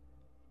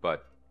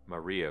 But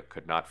Maria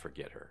could not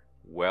forget her.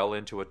 Well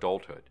into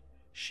adulthood,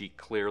 she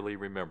clearly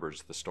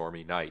remembers the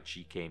stormy night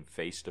she came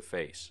face to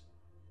face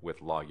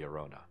with La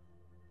Llorona.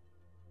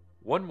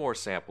 One more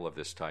sample of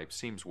this type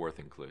seems worth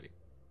including.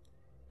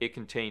 It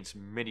contains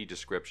many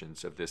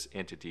descriptions of this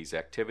entity's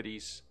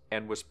activities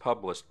and was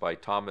published by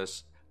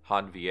Thomas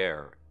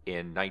Hanvier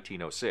in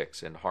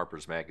 1906 in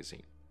Harper's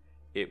Magazine.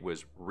 It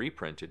was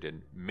reprinted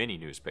in many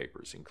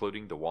newspapers,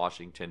 including the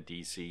Washington,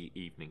 D.C.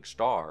 Evening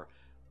Star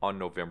on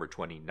November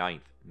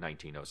 29,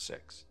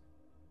 1906.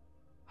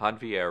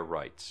 Hanvier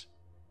writes,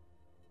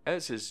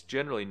 As is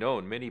generally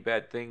known, many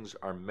bad things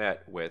are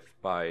met with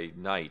by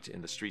night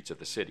in the streets of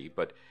the city,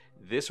 but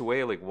this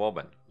wailing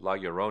woman, La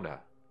Llorona,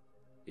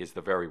 is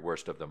the very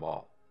worst of them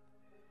all.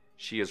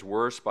 She is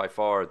worse by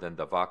far than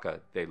the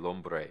vaca de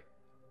lumbre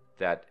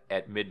that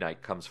at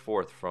midnight comes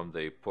forth from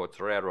the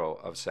potrero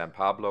of San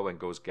Pablo and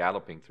goes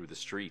galloping through the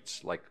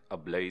streets like a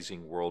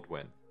blazing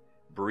whirlwind,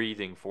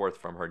 breathing forth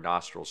from her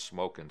nostrils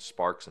smoke and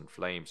sparks and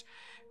flames,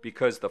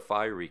 because the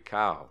fiery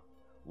cow,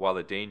 while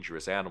a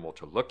dangerous animal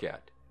to look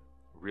at,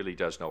 really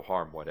does no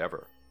harm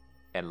whatever,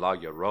 and La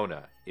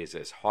Llorona is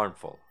as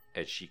harmful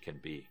as she can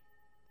be.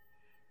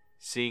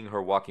 Seeing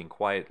her walking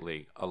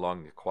quietly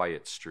along the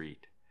quiet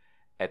street,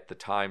 at the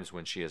times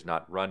when she is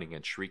not running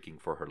and shrieking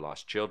for her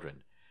lost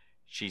children,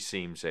 she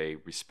seems a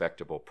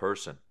respectable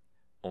person,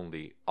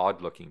 only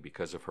odd-looking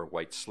because of her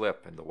white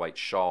slip and the white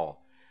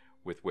shawl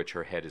with which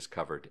her head is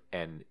covered,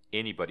 and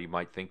anybody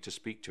might think to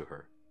speak to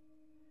her.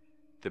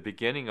 The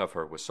beginning of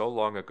her was so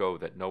long ago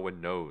that no one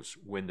knows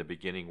when the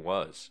beginning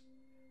was,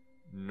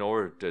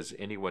 nor does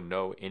anyone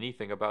know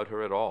anything about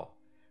her at all,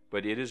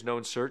 but it is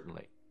known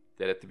certainly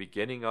that at the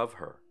beginning of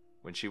her,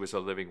 when she was a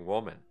living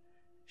woman,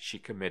 she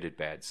committed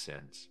bad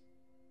sins.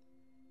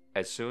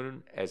 As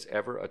soon as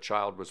ever a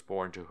child was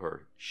born to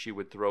her, she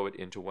would throw it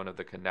into one of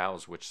the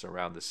canals which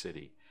surround the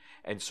city,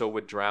 and so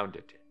would drown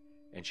it,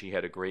 and she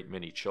had a great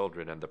many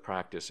children, and the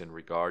practice in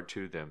regard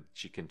to them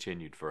she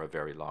continued for a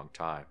very long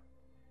time.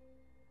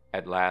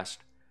 At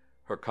last,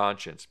 her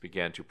conscience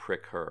began to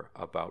prick her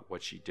about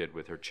what she did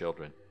with her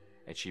children,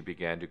 and she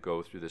began to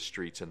go through the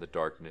streets in the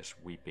darkness,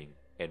 weeping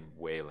and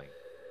wailing.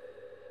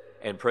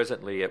 And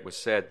presently it was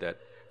said that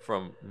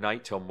from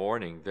night till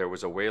morning there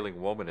was a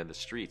wailing woman in the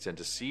streets, and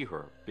to see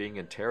her, being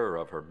in terror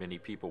of her, many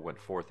people went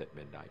forth at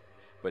midnight.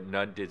 But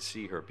none did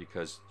see her,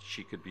 because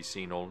she could be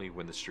seen only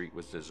when the street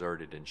was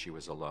deserted and she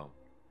was alone.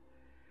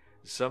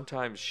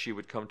 Sometimes she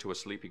would come to a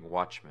sleeping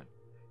watchman,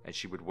 and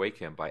she would wake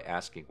him by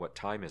asking, "What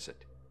time is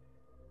it?"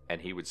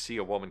 And he would see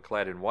a woman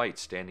clad in white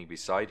standing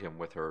beside him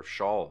with her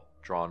shawl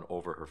drawn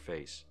over her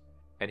face.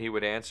 And he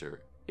would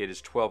answer, "It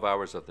is 12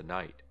 hours of the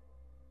night."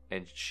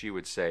 And she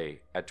would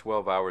say, "At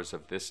 12 hours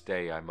of this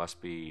day I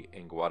must be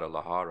in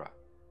Guadalajara."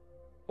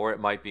 Or it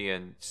might be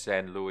in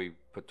San Luis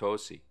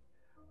Potosi,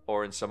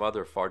 or in some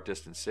other far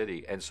distant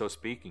city, and so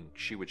speaking,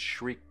 she would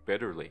shriek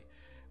bitterly,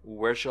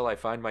 "Where shall I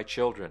find my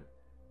children?"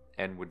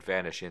 and would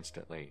vanish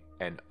instantly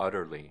and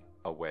utterly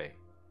away.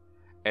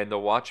 And the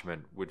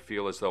watchman would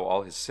feel as though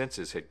all his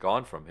senses had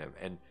gone from him,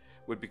 and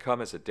would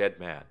become as a dead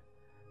man.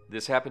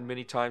 This happened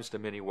many times to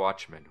many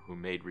watchmen, who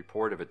made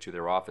report of it to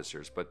their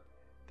officers, but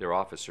their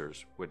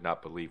officers would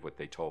not believe what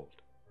they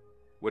told.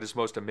 What is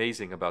most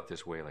amazing about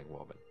this wailing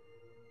woman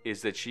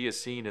is that she is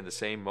seen in the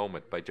same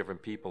moment by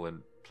different people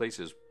in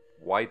places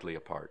widely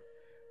apart,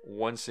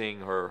 one seeing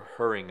her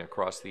hurrying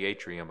across the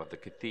atrium of the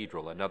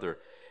cathedral, another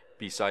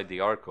beside the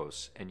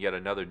Arcos, and yet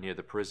another near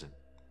the prison.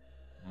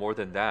 More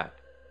than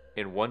that,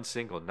 in one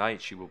single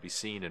night she will be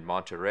seen in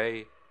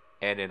Monterrey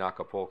and in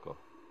Acapulco,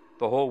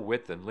 the whole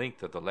width and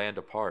length of the land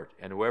apart,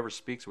 and whoever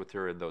speaks with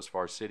her in those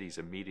far cities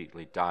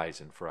immediately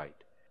dies in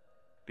fright.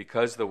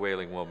 Because the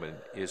wailing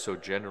woman is so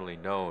generally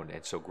known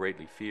and so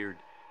greatly feared,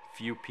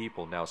 few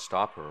people now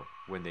stop her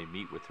when they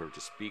meet with her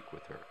to speak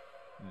with her.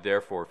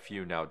 Therefore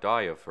few now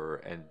die of her,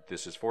 and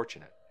this is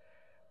fortunate.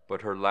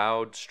 But her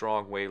loud,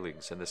 strong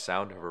wailings and the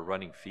sound of her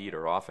running feet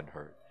are often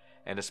heard,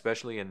 and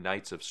especially in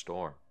nights of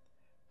storm.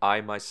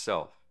 I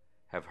myself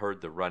have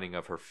heard the running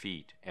of her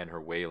feet and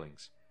her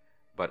wailings,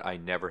 but I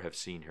never have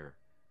seen her.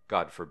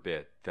 God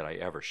forbid that I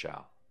ever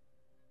shall.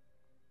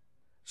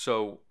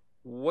 So,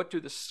 what do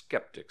the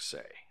skeptics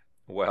say?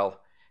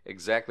 Well,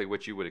 exactly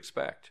what you would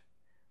expect,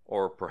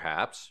 or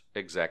perhaps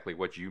exactly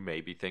what you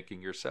may be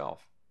thinking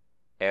yourself.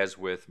 As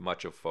with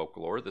much of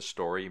folklore, the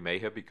story may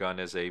have begun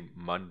as a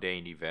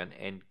mundane event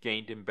and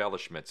gained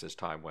embellishments as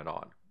time went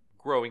on,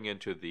 growing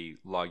into the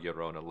La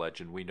Llorona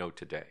legend we know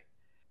today.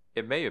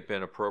 It may have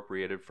been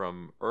appropriated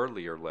from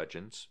earlier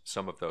legends,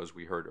 some of those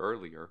we heard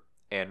earlier,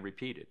 and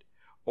repeated.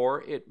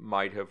 Or it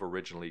might have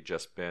originally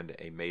just been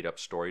a made-up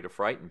story to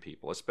frighten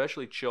people,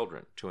 especially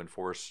children, to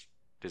enforce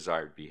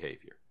desired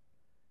behavior.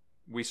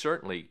 We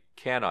certainly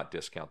cannot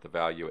discount the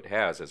value it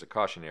has as a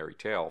cautionary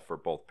tale for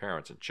both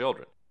parents and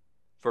children.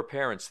 For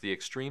parents, the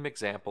extreme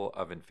example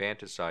of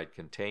infanticide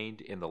contained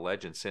in the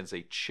legend sends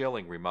a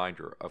chilling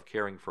reminder of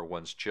caring for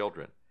one's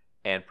children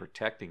and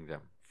protecting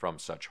them from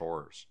such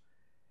horrors.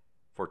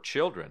 For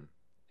children,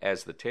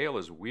 as the tale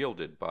is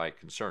wielded by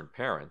concerned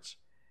parents,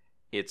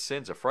 it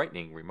sends a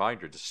frightening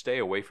reminder to stay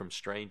away from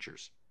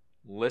strangers,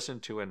 listen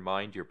to and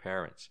mind your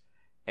parents,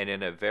 and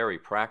in a very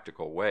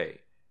practical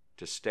way,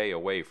 to stay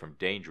away from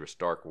dangerous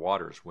dark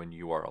waters when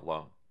you are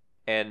alone.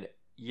 And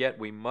yet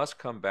we must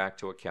come back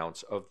to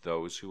accounts of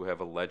those who have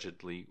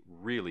allegedly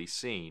really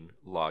seen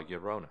La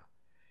Llorona.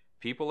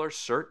 People are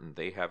certain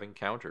they have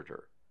encountered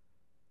her.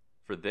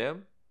 For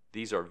them,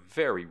 these are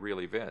very real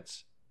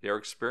events. Their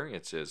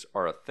experiences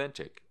are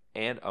authentic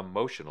and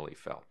emotionally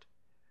felt.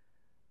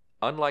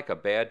 Unlike a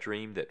bad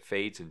dream that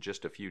fades in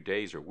just a few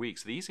days or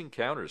weeks, these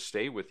encounters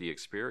stay with the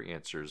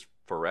experiencers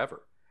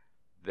forever.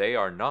 they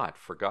are not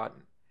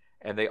forgotten,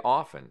 and they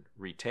often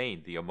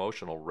retain the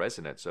emotional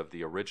resonance of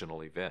the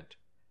original event.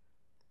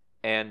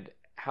 And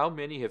how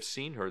many have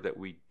seen her that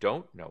we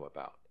don't know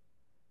about?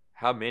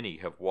 How many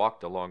have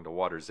walked along the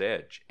water's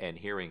edge and,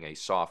 hearing a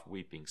soft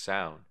weeping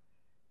sound,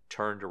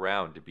 turned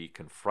around to be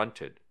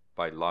confronted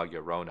by La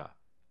Llorona,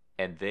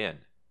 and then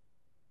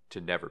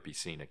to never be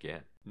seen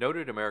again?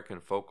 Noted American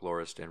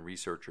folklorist and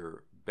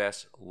researcher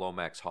Bess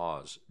Lomax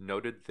Hawes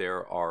noted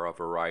there are a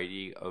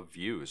variety of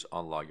views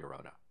on La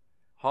Llorona.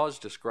 Hawes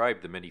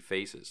described the many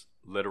faces,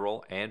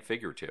 literal and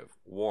figurative,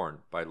 worn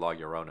by La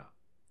Llorona.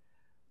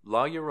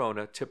 La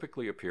Llorona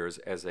typically appears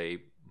as a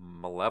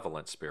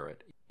malevolent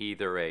spirit,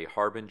 either a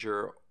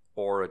harbinger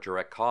or a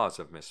direct cause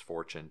of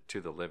misfortune to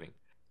the living.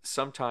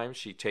 Sometimes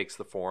she takes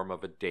the form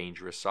of a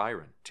dangerous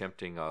siren,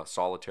 tempting a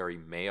solitary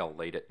male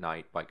late at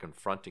night by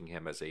confronting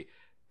him as a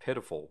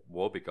pitiful,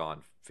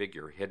 woebegone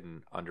figure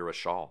hidden under a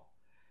shawl.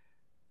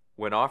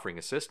 When offering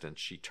assistance,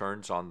 she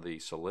turns on the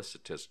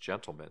solicitous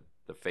gentleman,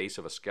 the face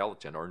of a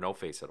skeleton or no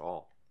face at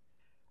all.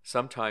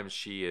 Sometimes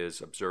she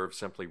is observed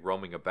simply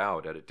roaming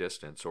about at a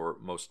distance, or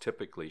most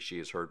typically she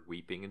is heard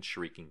weeping and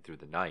shrieking through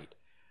the night.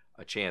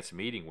 A chance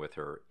meeting with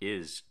her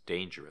is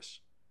dangerous.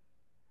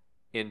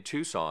 In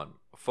Tucson,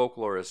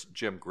 folklorist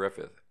Jim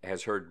Griffith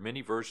has heard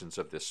many versions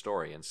of this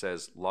story and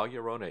says La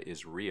Llorona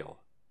is real.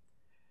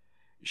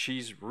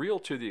 She's real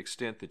to the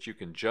extent that you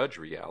can judge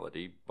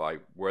reality by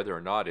whether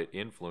or not it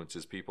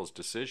influences people's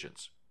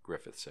decisions,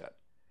 Griffith said.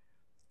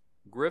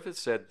 Griffith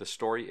said the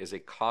story is a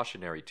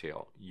cautionary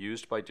tale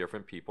used by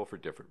different people for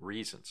different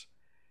reasons.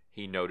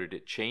 He noted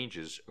it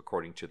changes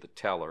according to the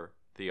teller,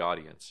 the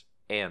audience,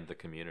 and the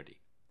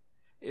community.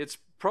 It's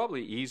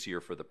probably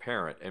easier for the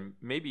parent, and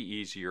maybe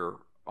easier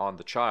on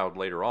the child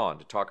later on,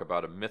 to talk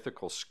about a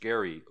mythical,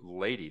 scary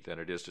lady than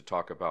it is to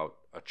talk about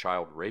a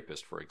child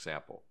rapist, for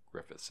example,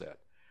 Griffith said.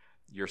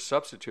 You're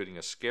substituting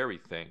a scary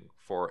thing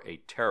for a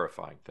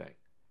terrifying thing.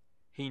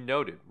 He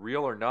noted,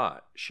 real or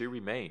not, she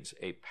remains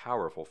a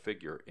powerful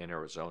figure in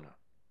Arizona.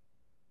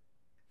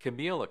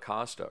 Camille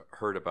Acosta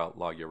heard about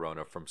La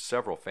Llorona from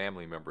several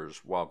family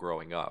members while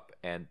growing up,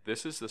 and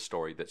this is the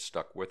story that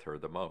stuck with her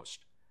the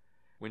most.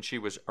 When she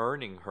was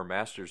earning her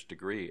master's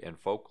degree in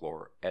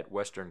folklore at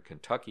Western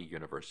Kentucky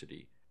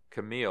University,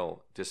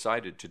 Camille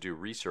decided to do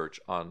research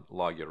on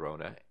La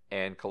Llorona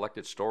and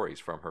collected stories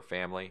from her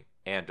family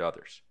and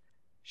others.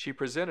 She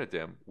presented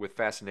them with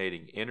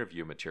fascinating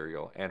interview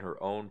material and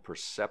her own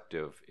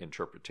perceptive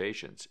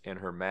interpretations in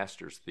her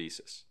master's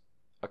thesis.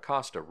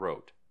 Acosta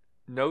wrote,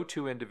 "No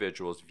two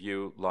individuals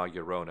view La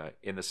Llorona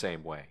in the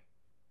same way.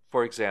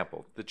 For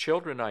example, the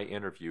children I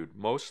interviewed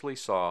mostly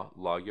saw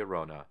La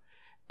Llorona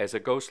as a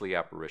ghostly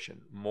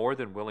apparition, more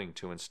than willing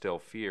to instill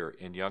fear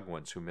in young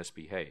ones who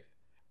misbehave.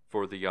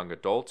 For the young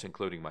adults,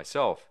 including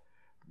myself,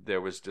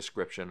 there was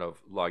description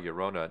of La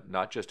Llorona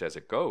not just as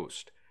a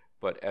ghost,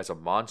 but as a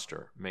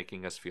monster,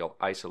 making us feel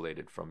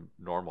isolated from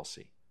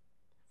normalcy.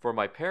 For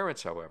my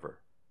parents,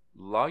 however,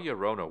 La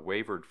Llorona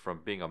wavered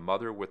from being a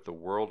mother with the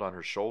world on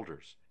her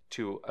shoulders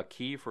to a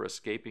key for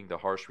escaping the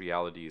harsh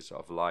realities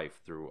of life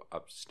through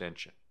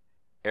abstention.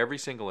 Every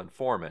single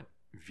informant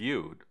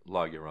viewed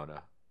La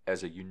Llorona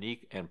as a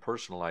unique and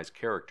personalized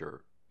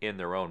character in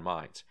their own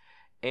minds,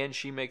 and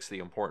she makes the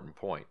important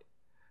point.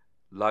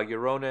 La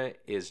Llorona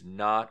is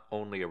not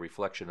only a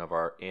reflection of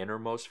our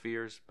innermost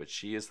fears, but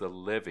she is the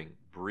living,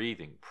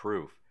 breathing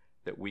proof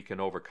that we can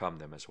overcome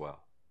them as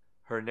well.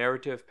 Her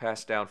narrative,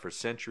 passed down for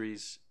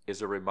centuries,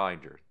 is a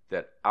reminder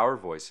that our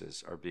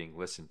voices are being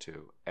listened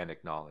to and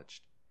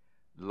acknowledged.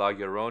 La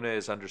Llorona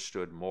is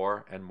understood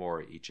more and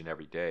more each and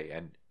every day,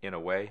 and in a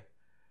way,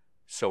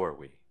 so are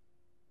we.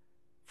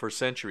 For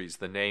centuries,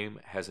 the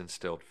name has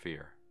instilled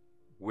fear,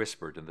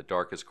 whispered in the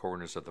darkest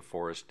corners of the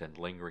forest and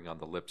lingering on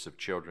the lips of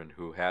children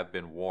who have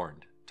been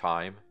warned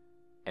time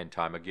and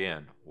time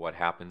again what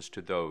happens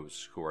to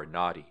those who are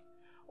naughty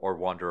or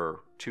wander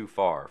too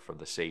far from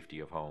the safety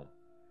of home,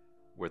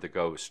 where the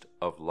ghost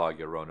of La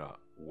Llorona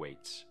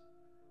waits.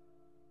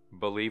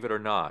 Believe it or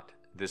not,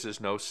 this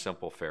is no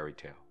simple fairy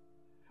tale,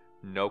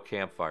 no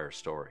campfire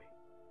story.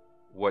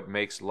 What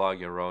makes La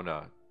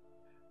Llorona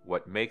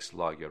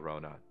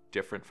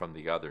different from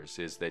the others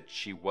is that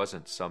she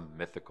wasn't some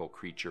mythical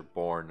creature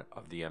born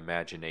of the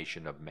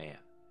imagination of man.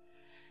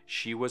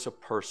 She was a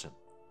person,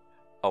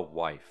 a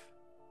wife,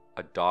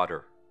 a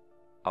daughter,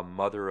 a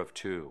mother of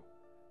two,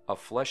 a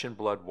flesh and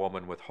blood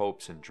woman with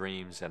hopes and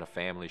dreams and a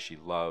family she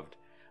loved,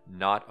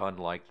 not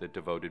unlike the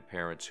devoted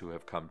parents who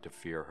have come to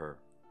fear her.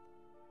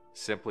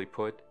 Simply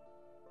put,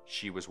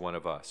 she was one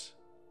of us,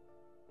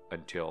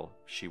 until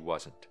she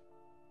wasn't.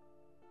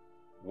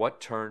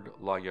 What turned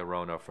La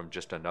Llorona from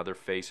just another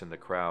face in the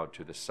crowd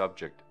to the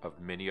subject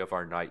of many of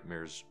our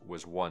nightmares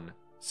was one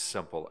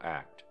simple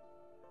act.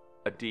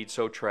 A deed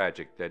so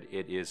tragic that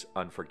it is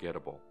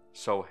unforgettable,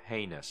 so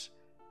heinous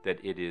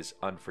that it is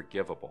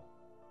unforgivable.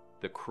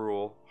 The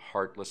cruel,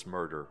 heartless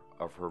murder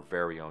of her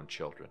very own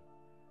children.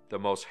 The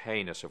most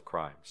heinous of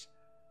crimes.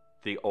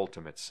 The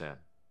ultimate sin.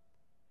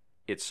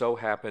 It so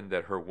happened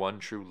that her one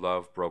true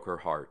love broke her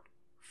heart,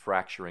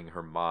 fracturing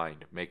her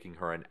mind, making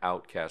her an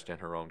outcast in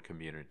her own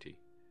community.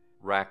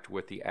 Racked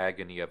with the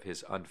agony of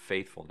his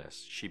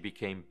unfaithfulness, she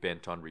became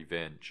bent on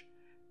revenge,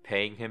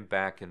 paying him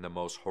back in the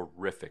most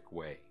horrific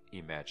way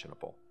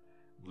imaginable,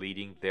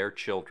 leading their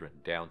children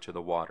down to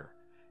the water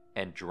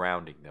and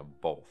drowning them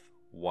both,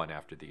 one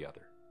after the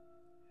other.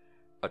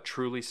 A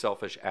truly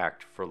selfish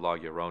act for La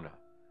Llorona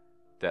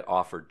that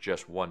offered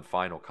just one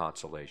final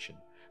consolation.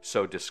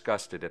 So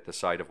disgusted at the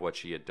sight of what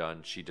she had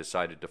done, she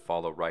decided to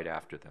follow right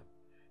after them,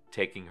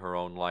 taking her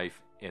own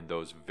life in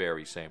those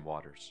very same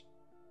waters.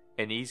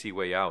 An easy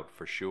way out,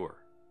 for sure,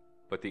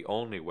 but the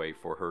only way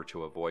for her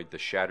to avoid the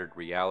shattered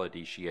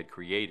reality she had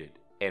created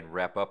and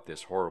wrap up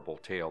this horrible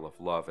tale of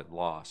love and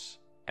loss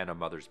and a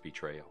mother's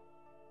betrayal.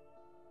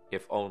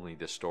 If only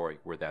the story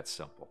were that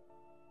simple.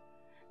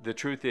 The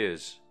truth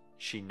is,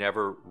 she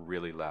never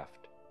really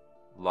left.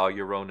 La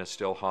Llorona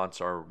still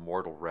haunts our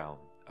mortal realm,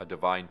 a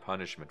divine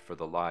punishment for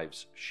the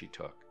lives she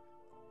took.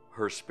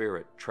 Her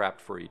spirit, trapped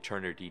for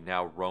eternity,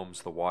 now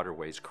roams the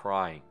waterways,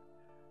 crying,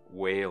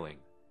 wailing,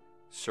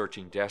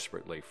 searching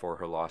desperately for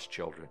her lost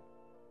children,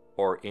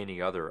 or any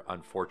other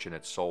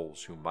unfortunate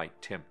souls who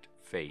might tempt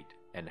fate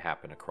and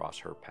happen across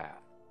her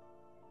path.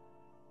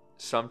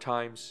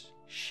 Sometimes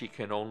she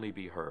can only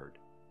be heard,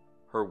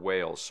 her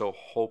wails so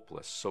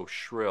hopeless, so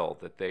shrill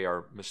that they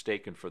are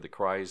mistaken for the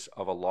cries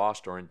of a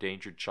lost or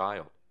endangered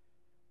child,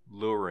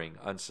 luring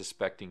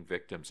unsuspecting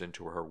victims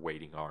into her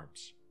waiting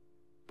arms.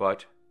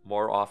 But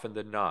more often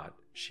than not,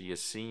 she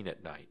is seen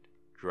at night,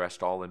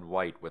 dressed all in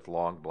white with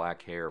long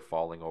black hair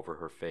falling over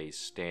her face,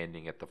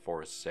 standing at the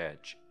forest's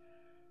edge.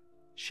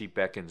 She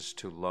beckons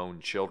to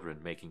lone children,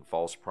 making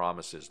false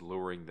promises,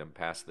 luring them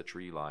past the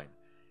tree line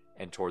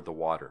and toward the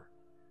water,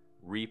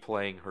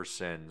 replaying her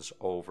sins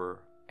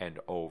over and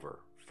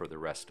over for the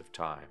rest of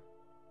time.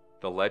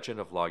 The legend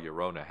of La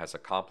Llorona has a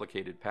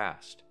complicated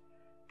past,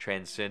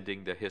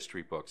 transcending the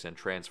history books and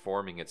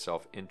transforming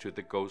itself into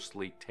the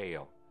ghostly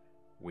tale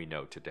we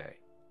know today.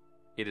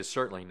 It is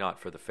certainly not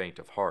for the faint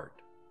of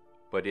heart,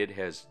 but it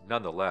has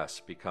nonetheless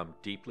become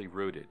deeply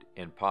rooted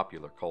in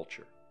popular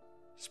culture,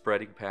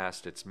 spreading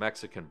past its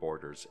Mexican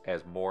borders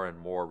as more and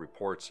more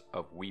reports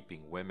of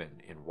weeping women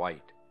in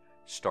white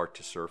start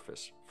to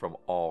surface from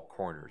all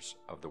corners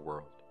of the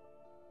world.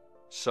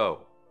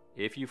 So,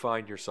 if you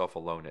find yourself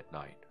alone at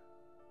night,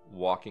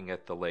 walking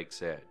at the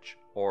lake's edge,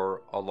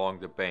 or along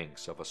the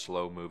banks of a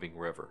slow-moving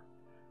river,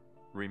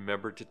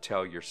 remember to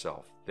tell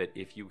yourself that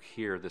if you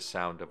hear the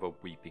sound of a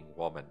weeping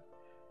woman,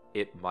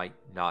 it might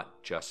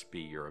not just be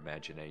your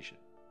imagination.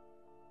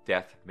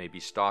 Death may be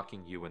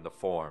stalking you in the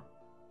form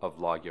of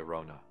La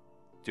Llorona.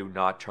 Do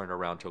not turn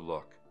around to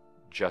look.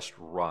 Just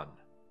run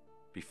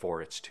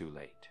before it's too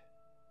late.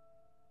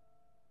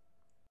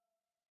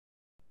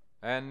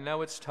 And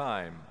now it's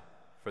time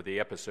for the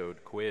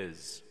episode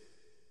quiz.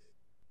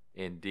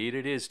 Indeed,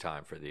 it is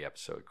time for the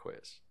episode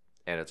quiz.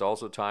 And it's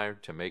also time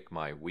to make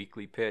my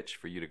weekly pitch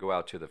for you to go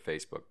out to the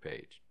Facebook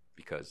page,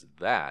 because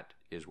that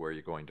is where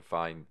you're going to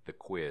find the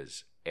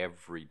quiz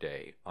every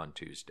day on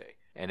Tuesday.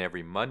 And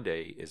every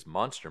Monday is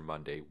Monster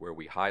Monday, where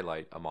we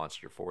highlight a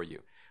monster for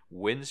you.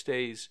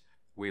 Wednesdays,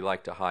 we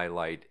like to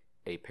highlight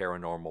a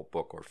paranormal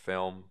book or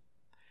film.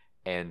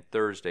 And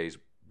Thursdays,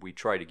 we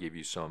try to give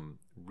you some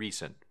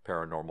recent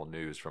paranormal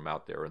news from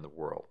out there in the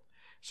world.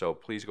 So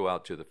please go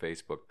out to the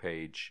Facebook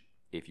page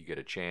if you get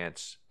a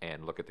chance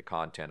and look at the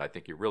content. I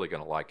think you're really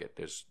going to like it.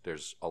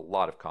 There's a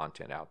lot of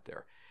content out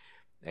there.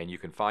 And you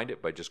can find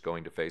it by just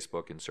going to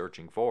Facebook and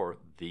searching for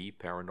the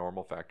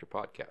Paranormal Factor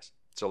Podcast.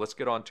 So let's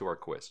get on to our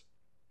quiz.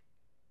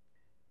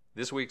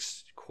 This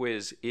week's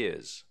quiz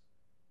is: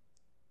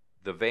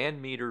 the Van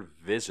Meter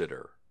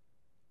visitor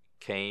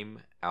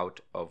came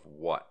out of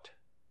what?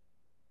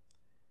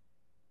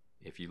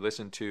 If you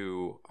listened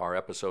to our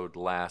episode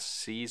last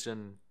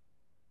season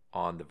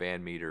on the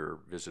Van Meter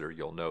visitor,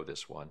 you'll know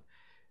this one.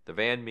 The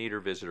Van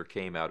Meter visitor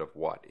came out of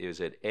what? Is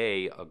it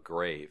A, a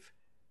grave,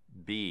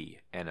 B,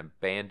 an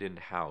abandoned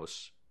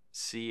house,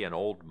 C, an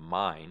old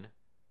mine,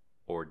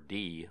 or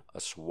D, a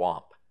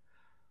swamp?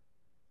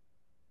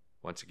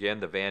 Once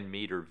again, the Van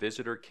Meter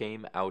visitor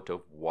came out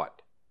of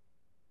what?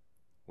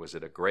 Was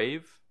it a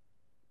grave,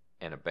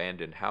 an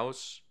abandoned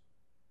house,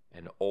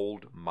 an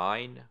old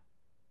mine,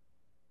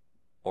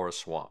 or a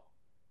swamp?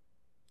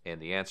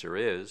 And the answer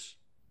is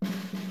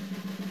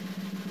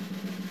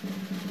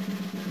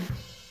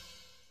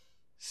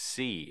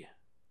C,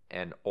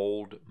 an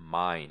old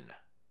mine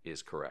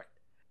is correct.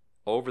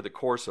 Over the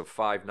course of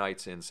 5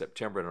 nights in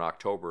September and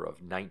October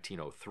of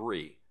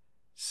 1903,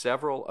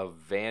 several of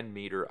Van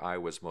Meter,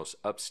 Iowa's most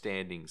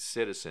upstanding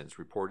citizens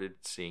reported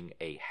seeing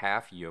a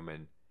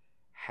half-human,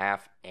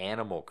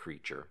 half-animal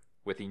creature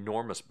with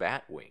enormous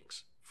bat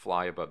wings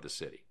fly above the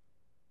city.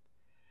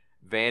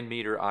 Van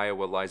Meter,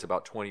 Iowa lies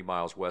about 20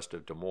 miles west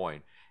of Des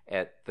Moines.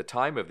 At the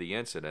time of the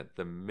incident,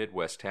 the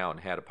Midwest town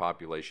had a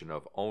population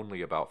of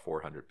only about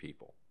 400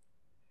 people.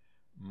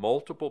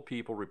 Multiple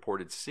people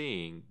reported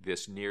seeing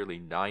this nearly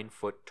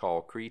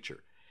 9-foot-tall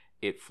creature.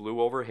 It flew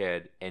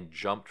overhead and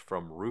jumped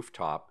from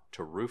rooftop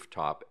to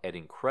rooftop at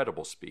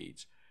incredible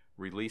speeds,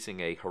 releasing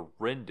a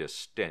horrendous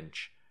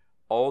stench.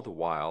 All the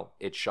while,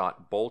 it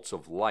shot bolts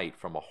of light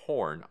from a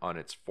horn on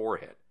its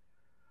forehead.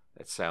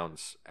 That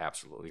sounds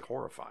absolutely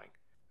horrifying.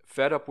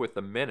 Fed up with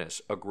the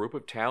menace, a group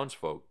of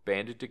townsfolk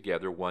banded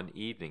together one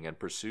evening and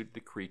pursued the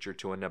creature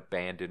to an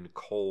abandoned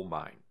coal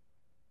mine.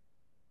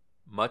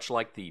 Much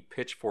like the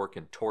pitchfork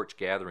and torch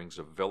gatherings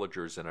of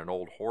villagers in an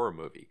old horror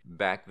movie,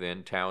 back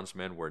then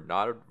townsmen were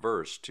not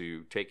averse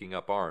to taking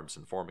up arms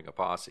and forming a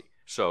posse.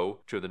 So,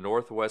 to the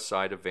northwest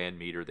side of Van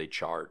Meter they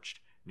charged,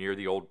 near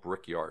the old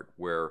brickyard,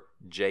 where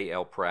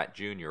J.L. Pratt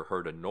Jr.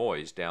 heard a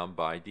noise down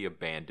by the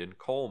abandoned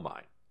coal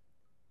mine.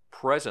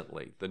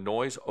 Presently, the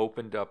noise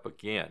opened up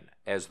again,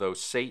 as though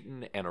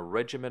Satan and a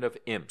regiment of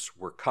imps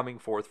were coming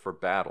forth for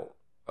battle,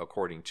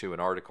 according to an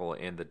article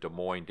in the Des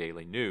Moines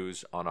Daily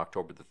News on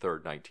October the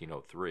 3rd,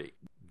 1903.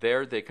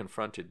 There they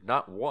confronted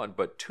not one,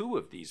 but two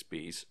of these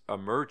beasts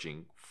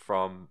emerging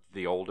from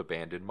the old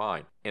abandoned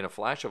mine. In a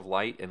flash of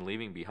light and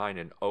leaving behind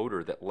an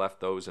odor that left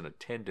those in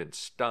attendance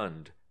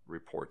stunned,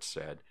 reports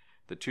said,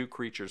 the two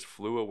creatures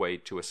flew away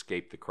to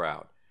escape the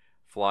crowd,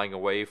 flying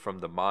away from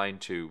the mine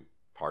to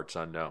parts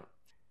unknown.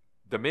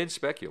 The men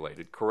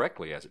speculated,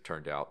 correctly as it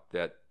turned out,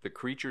 that the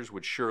creatures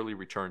would surely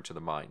return to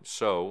the mine,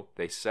 so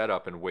they set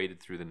up and waited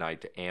through the night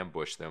to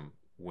ambush them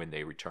when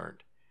they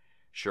returned.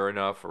 Sure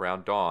enough,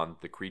 around dawn,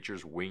 the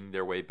creatures winged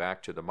their way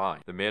back to the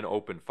mine. The men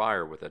opened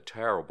fire with a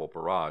terrible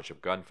barrage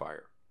of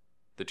gunfire.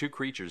 The two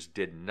creatures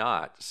did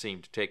not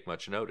seem to take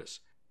much notice.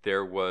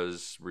 There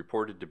was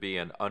reported to be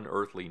an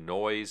unearthly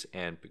noise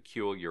and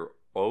peculiar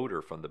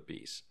odor from the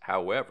beasts.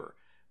 However,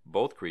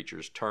 both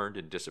creatures turned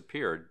and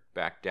disappeared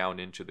back down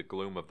into the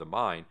gloom of the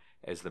mine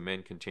as the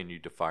men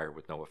continued to fire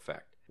with no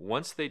effect.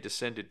 Once they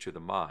descended to the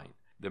mine,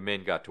 the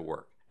men got to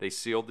work. They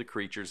sealed the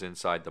creatures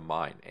inside the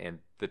mine, and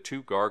the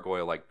two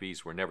gargoyle-like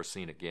beasts were never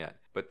seen again.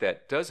 But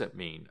that doesn't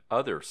mean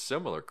other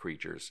similar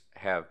creatures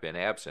have been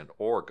absent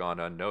or gone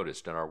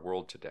unnoticed in our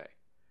world today.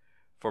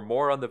 For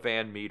more on the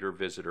Van Meter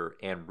visitor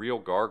and real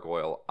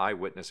gargoyle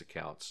eyewitness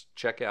accounts,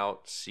 check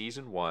out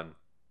Season 1,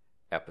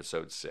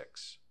 Episode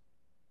 6.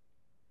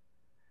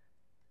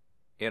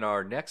 In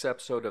our next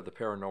episode of the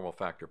Paranormal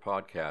Factor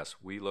podcast,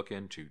 we look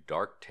into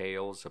dark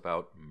tales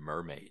about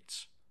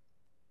mermaids.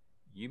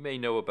 You may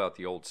know about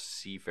the old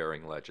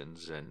seafaring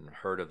legends and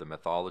heard of the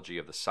mythology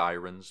of the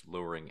sirens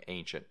luring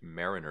ancient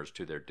mariners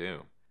to their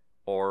doom.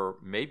 Or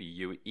maybe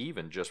you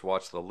even just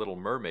watched The Little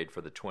Mermaid for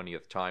the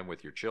 20th time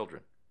with your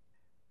children.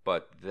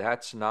 But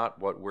that's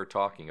not what we're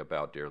talking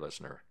about, dear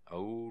listener.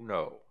 Oh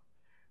no.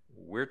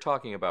 We're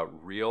talking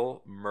about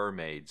real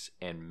mermaids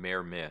and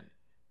mermen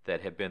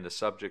that have been the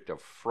subject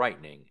of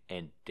frightening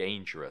and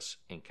dangerous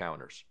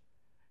encounters.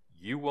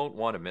 You won't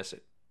want to miss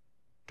it.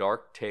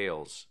 Dark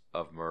Tales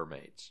of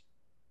Mermaids.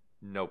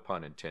 No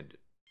pun intended.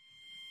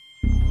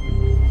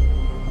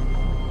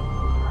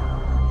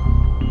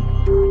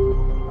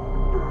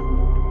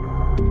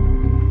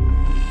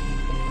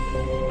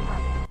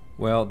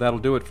 Well, that'll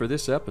do it for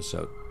this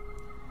episode.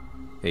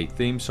 A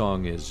theme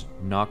song is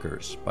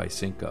Knockers by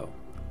Cinco,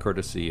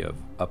 courtesy of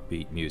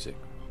Upbeat Music.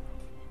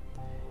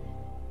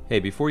 Hey,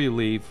 before you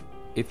leave,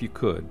 if you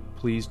could,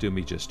 please do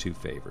me just two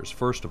favors.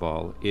 First of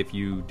all, if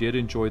you did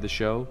enjoy the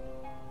show,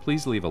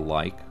 please leave a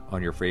like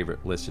on your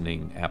favorite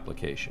listening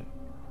application.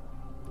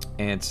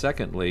 And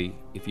secondly,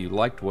 if you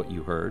liked what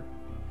you heard,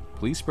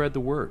 please spread the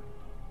word.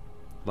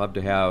 Love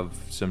to have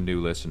some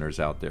new listeners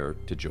out there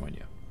to join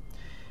you.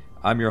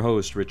 I'm your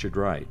host, Richard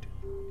Wright.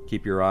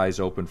 Keep your eyes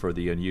open for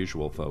the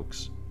unusual,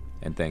 folks,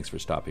 and thanks for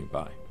stopping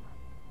by.